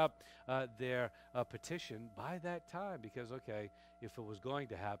say, given up their petition by that time, because, okay, if it was going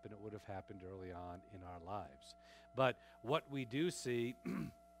to happen, it would have happened early on in our lives. But what we do see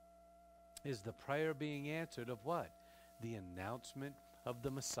is the prayer being answered of what? The announcement of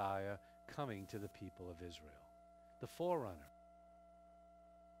the Messiah coming to the people of Israel, the forerunner.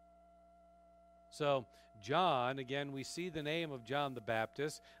 So John, again, we see the name of John the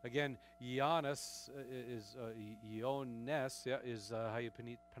Baptist. Again, Ioannes is how you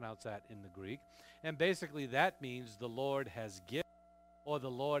pronounce that in the Greek. And basically that means the Lord has given, or the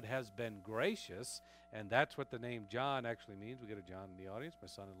Lord has been gracious. And that's what the name John actually means. We got a John in the audience, my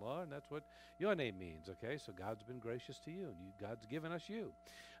son-in-law, and that's what your name means, okay? So God's been gracious to you, and God's given us you.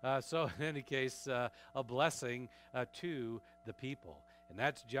 So in any case, a blessing to the people. And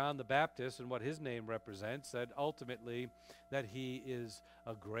that's John the Baptist and what his name represents, that ultimately that he is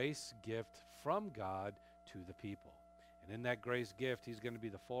a grace gift from God to the people. And in that grace gift, he's going to be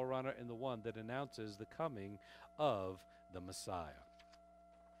the forerunner and the one that announces the coming of the Messiah.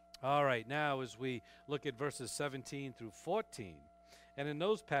 All right, now as we look at verses 17 through 14, and in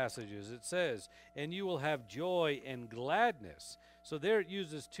those passages it says, and you will have joy and gladness. So there it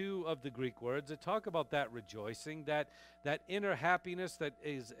uses two of the Greek words that talk about that rejoicing, that inner happiness that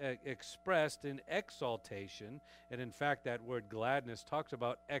is expressed in exaltation. And in fact, that word gladness talks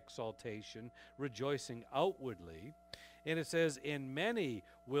about exaltation, rejoicing outwardly. And it says, and many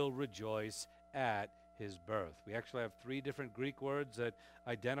will rejoice at his birth. We actually have three different Greek words that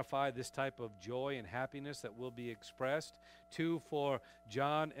identify this type of joy and happiness that will be expressed. Two for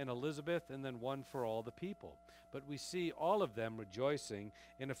John and Elizabeth, and then one for all the people. But we see all of them rejoicing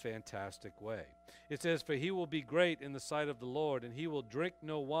in a fantastic way. It says, for he will be great in the sight of the Lord, and he will drink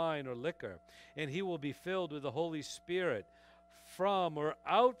no wine or liquor, and he will be filled with the Holy Spirit from or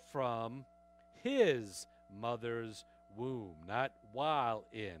out from his mother's womb, not while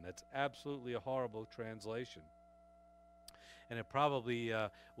in. That's absolutely a horrible translation. And it probably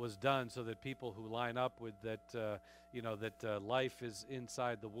was done so that people who line up with that, life is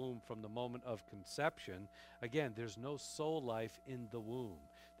inside the womb from the moment of conception. Again, there's no soul life in the womb.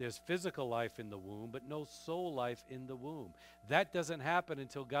 There's physical life in the womb, but no soul life in the womb. That doesn't happen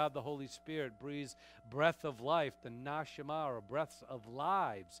until God the Holy Spirit breathes breath of life, the nashama, or breaths of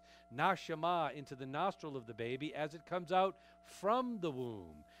lives, nashama, into the nostril of the baby as it comes out from the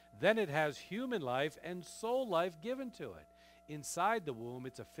womb. Then it has human life and soul life given to it. Inside the womb,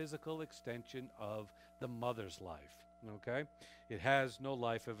 it's a physical extension of the mother's life. Okay? It has no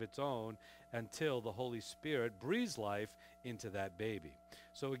life of its own until the Holy Spirit breathes life into that baby.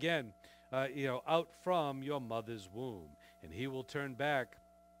 So again, out from your mother's womb. And he will turn back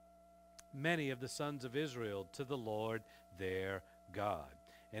many of the sons of Israel to the Lord their God.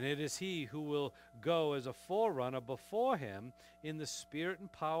 And it is he who will go as a forerunner before him in the spirit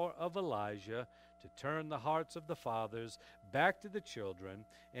and power of Elijah, to turn the hearts of the fathers back to the children,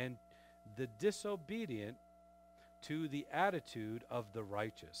 and the disobedient to the attitude of the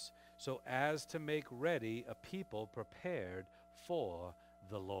righteous, so as to make ready a people prepared for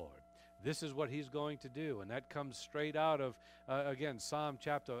the Lord. This is what he's going to do, and that comes straight out of, again, Psalm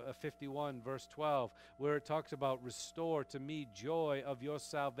chapter 51, verse 12, where it talks about, restore to me joy of your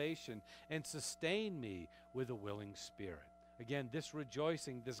salvation, and sustain me with a willing spirit. Again, this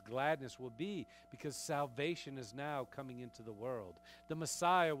rejoicing, this gladness will be because salvation is now coming into the world. The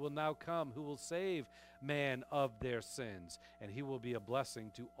Messiah will now come who will save man of their sins, and he will be a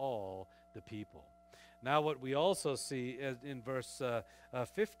blessing to all the people. Now what we also see in verse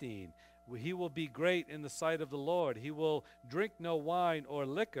 15, he will be great in the sight of the Lord. He will drink no wine or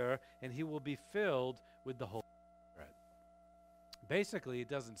liquor, and he will be filled with the Holy Spirit. Basically, it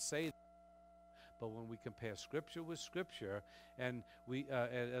doesn't say that. But when we compare Scripture with Scripture, and we,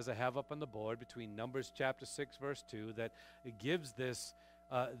 as I have up on the board, between Numbers chapter 6, verse 2, that it gives this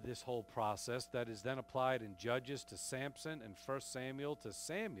whole process that is then applied in Judges to Samson, and 1 Samuel to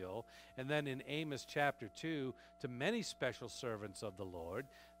Samuel, and then in Amos chapter 2 to many special servants of the Lord.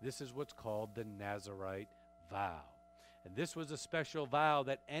 This is what's called the Nazirite vow. And this was a special vow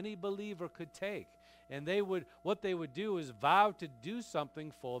that any believer could take. And what they would do is vow to do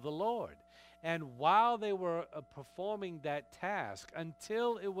something for the Lord. And while they were performing that task,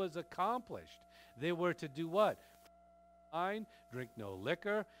 until it was accomplished, they were to do what? Wine, drink no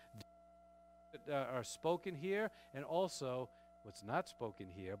liquor, are spoken here, and also what's not spoken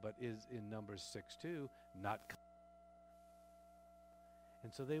here, but is in Numbers 6:2, not.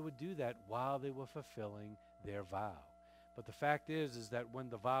 And so they would do that while they were fulfilling their vow. But the fact is that when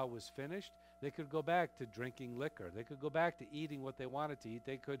the vow was finished, they could go back to drinking liquor. They could go back to eating what they wanted to eat.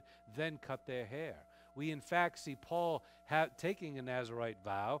 They could then cut their hair. We, in fact, see Paul taking a Nazirite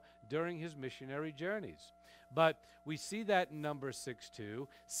vow during his missionary journeys. But we see that in Numbers 6:2.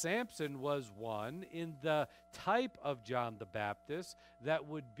 Samson was one in the type of John the Baptist that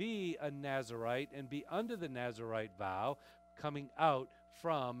would be a Nazirite and be under the Nazirite vow coming out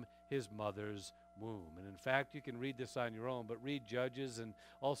from his mother's womb. And in fact, you can read this on your own, but read Judges and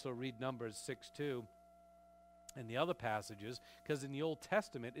also read Numbers 6:2 and the other passages, because in the Old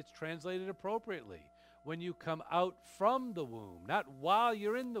Testament it's translated appropriately. When you come out from the womb, not while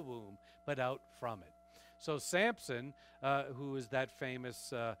you're in the womb, but out from it. So Samson, who is that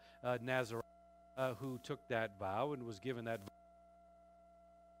famous Nazarite, who took that vow and was given that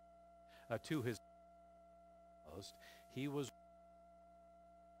to his host, he was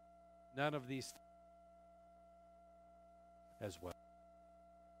none of these as well.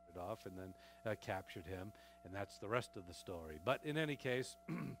 off and then captured him, and that's the rest of the story. But in any case,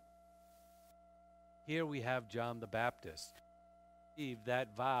 here we have John the Baptist. That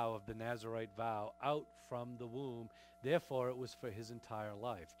vow of the Nazirite vow out from the womb. Therefore, it was for his entire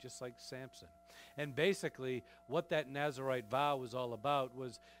life, just like Samson. And basically, what that Nazirite vow was all about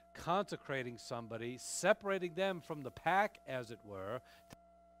was consecrating somebody, separating them from the pack, as it were, to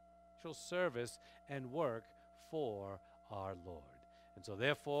actual service and work for our Lord. And so,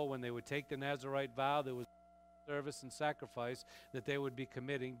 therefore, when they would take the Nazirite vow, there was service and sacrifice that they would be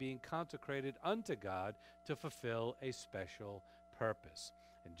committing, being consecrated unto God to fulfill a special purpose.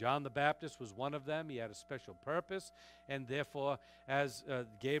 And John the Baptist was one of them. He had a special purpose, and therefore, as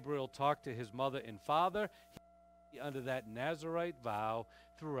Gabriel talked to his mother and father, he under that Nazirite vow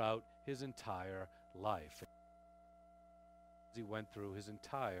throughout his entire life. He went through his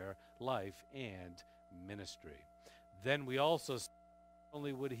entire life and ministry. Then we also see not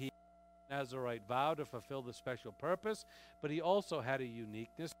only would he Nazirite vow to fulfill the special purpose, but he also had a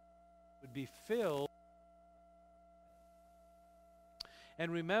uniqueness. It would be filled.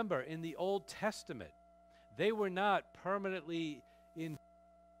 And remember, in the Old Testament, they were not permanently in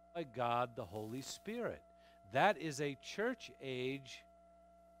by God the Holy Spirit. That is a church age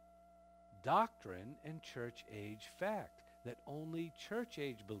doctrine and church age fact, that only church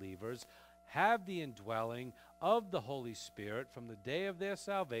age believers have the indwelling of the Holy Spirit from the day of their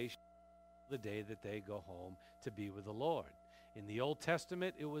salvation to the day that they go home to be with the Lord. In the Old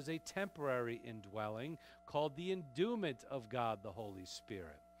Testament, it was a temporary indwelling called the endowment of God, the Holy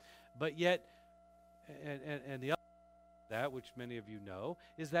Spirit. But yet, and the other that, which many of you know,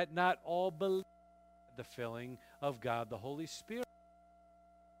 is that not all believe the filling of God, the Holy Spirit.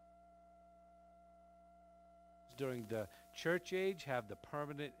 During the church age, have the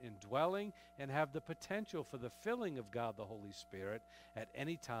permanent indwelling and have the potential for the filling of God, the Holy Spirit, at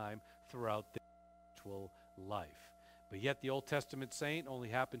any time throughout their spiritual life. But yet the Old Testament saint only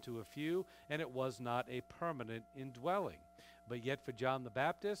happened to a few, and it was not a permanent indwelling. But yet for John the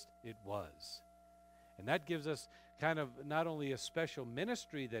Baptist, it was. And that gives us kind of not only a special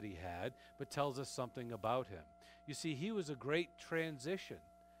ministry that he had, but tells us something about him. You see, he was a great transition,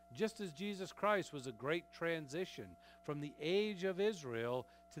 just as Jesus Christ was a great transition from the age of Israel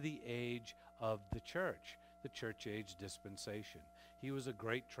to the age of the church age dispensation. He was a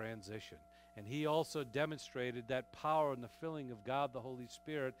great transition. And he also demonstrated that power and the filling of God, the Holy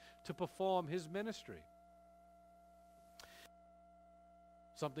Spirit, to perform his ministry.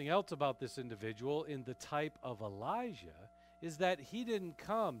 Something else about this individual in the type of Elijah is that he didn't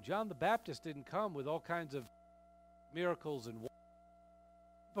come, John the Baptist didn't come with all kinds of miracles and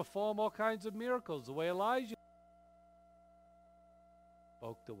perform all kinds of miracles the way Elijah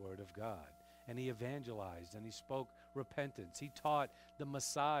spoke the word of God. And he evangelized and he spoke repentance. He taught the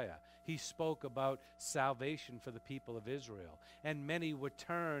Messiah. He spoke about salvation for the people of Israel. And many were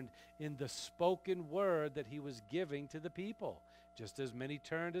turned in the spoken word that he was giving to the people, just as many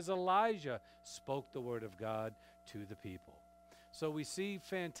turned as Elijah spoke the word of God to the people. So we see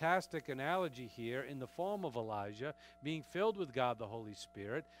fantastic analogy here in the form of Elijah being filled with God the Holy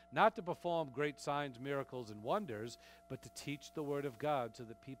Spirit, not to perform great signs, miracles, and wonders, but to teach the word of God so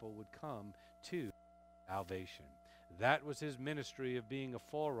that people would come to salvation. That was his ministry of being a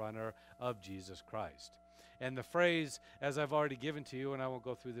forerunner of Jesus Christ. And the phrase, as I've already given to you, and I won't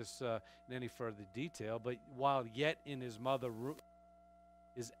go through this in any further detail, but while yet in his mother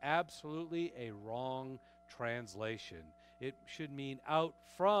is absolutely a wrong translation. It should mean out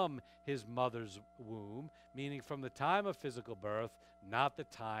from his mother's womb, meaning from the time of physical birth, not the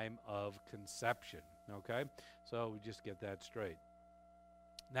time of conception. Okay? So we just get that straight.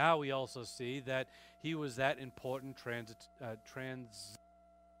 Now we also see that he was that important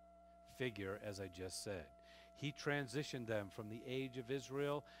figure, as I just said. He transitioned them from the age of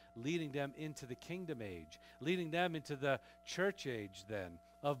Israel, leading them into the kingdom age, leading them into the church age then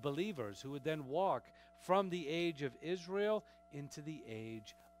of believers who would then walk from the age of Israel into the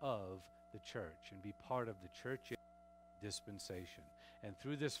age of the church and be part of the church dispensation. And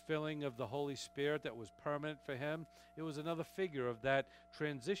through this filling of the Holy Spirit that was permanent for him, it was another figure of that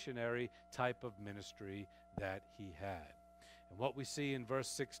transitionary type of ministry that he had. And what we see in verse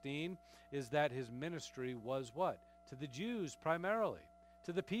 16 is that his ministry was what? To the Jews primarily,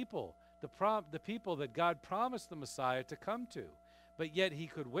 to the people, the people that God promised the Messiah to come to. But yet he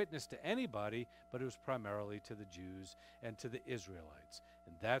could witness to anybody, but it was primarily to the Jews and to the Israelites.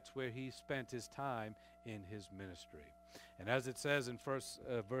 And that's where he spent his time in his ministry. And as it says in verse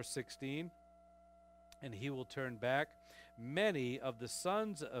 16, and he will turn back many of the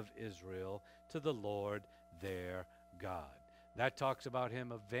sons of Israel to the Lord their God. That talks about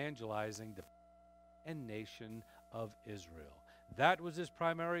him evangelizing the and nation of Israel. That was his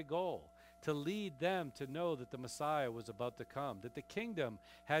primary goal, to lead them to know that the Messiah was about to come, that the kingdom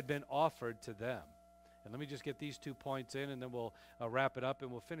had been offered to them. And let me just get these 2 points in, and then we'll wrap it up,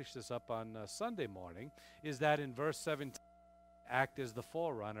 and we'll finish this up on Sunday morning, is that in verse 17, act as the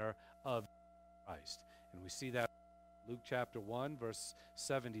forerunner of Christ. And we see that in Luke chapter 1, verse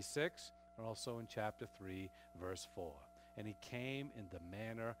 76, and also in chapter 3, verse 4. And he came in the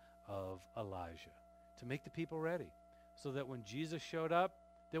manner of Elijah, to make the people ready, so that when Jesus showed up,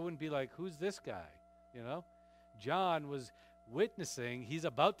 they wouldn't be like, who's this guy? You know? John was witnessing, he's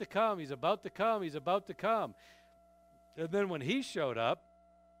about to come, he's about to come, he's about to come. And then when he showed up,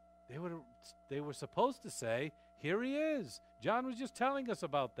 they were supposed to say, here he is. John was just telling us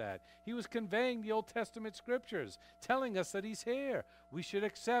about that. He was conveying the Old Testament scriptures, telling us that he's here. We should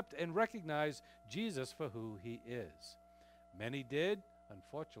accept and recognize Jesus for who he is. Many did.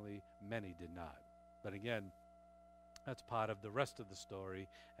 Unfortunately, many did not. But again, that's part of the rest of the story,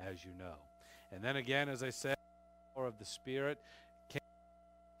 as you know. And then again, as I said, the power of the Spirit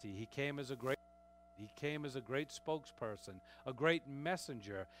he came as a great spokesperson, a great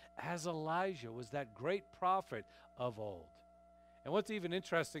messenger, as Elijah was that great prophet of old. And what's even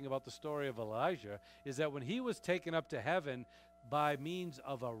interesting about the story of Elijah is that when he was taken up to heaven by means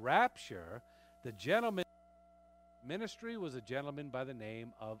of a rapture, the gentleman ministry was a gentleman by the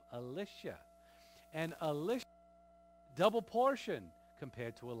name of Elisha. And Elisha, double portion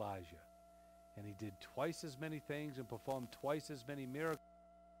compared to Elijah. And he did twice as many things and performed twice as many miracles.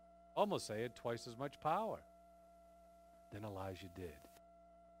 Almost say it twice as much power than Elijah did.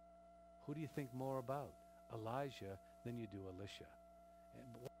 Who do you think more about, Elijah, than you do Elisha?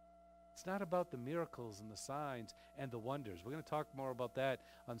 And it's not about the miracles and the signs and the wonders. We're going to talk more about that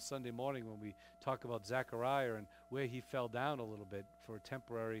on Sunday morning when we talk about Zechariah and where he fell down a little bit for a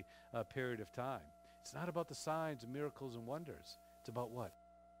temporary period of time. It's not about the signs and miracles and wonders. It's about what?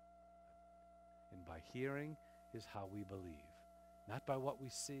 And by hearing is how we believe. Not by what we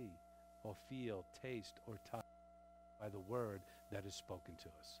see or feel, taste, or touch, by the word that is spoken to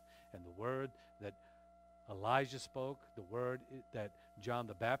us. And the word that Elijah spoke, the word that John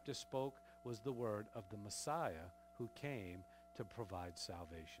the Baptist spoke, was the word of the Messiah who came to provide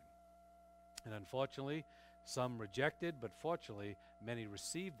salvation. And unfortunately, some rejected, but fortunately, many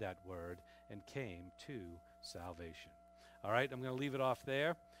received that word and came to salvation. All right, I'm going to leave it off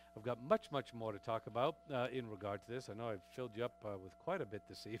there. I've got much more to talk about in regard to this. I know I've filled you up with quite a bit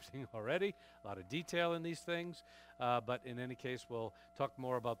this evening already, a lot of detail in these things. But in any case, we'll talk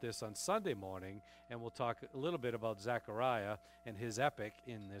more about this on Sunday morning, and we'll talk a little bit about Zechariah and his epic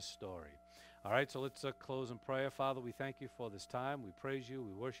in this story. All right, so let's close in prayer. Father, we thank you for this time. We praise you,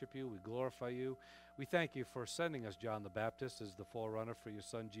 we worship you, we glorify you. We thank you for sending us John the Baptist as the forerunner for your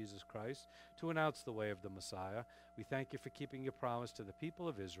Son, Jesus Christ, to announce the way of the Messiah. We thank you for keeping your promise to the people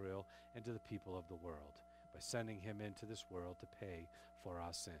of Israel and to the people of the world by sending him into this world to pay for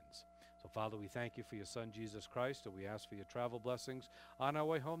our sins. So, Father, we thank you for your Son, Jesus Christ, and we ask for your travel blessings on our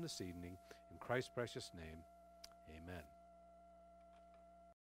way home this evening. In Christ's precious name, amen.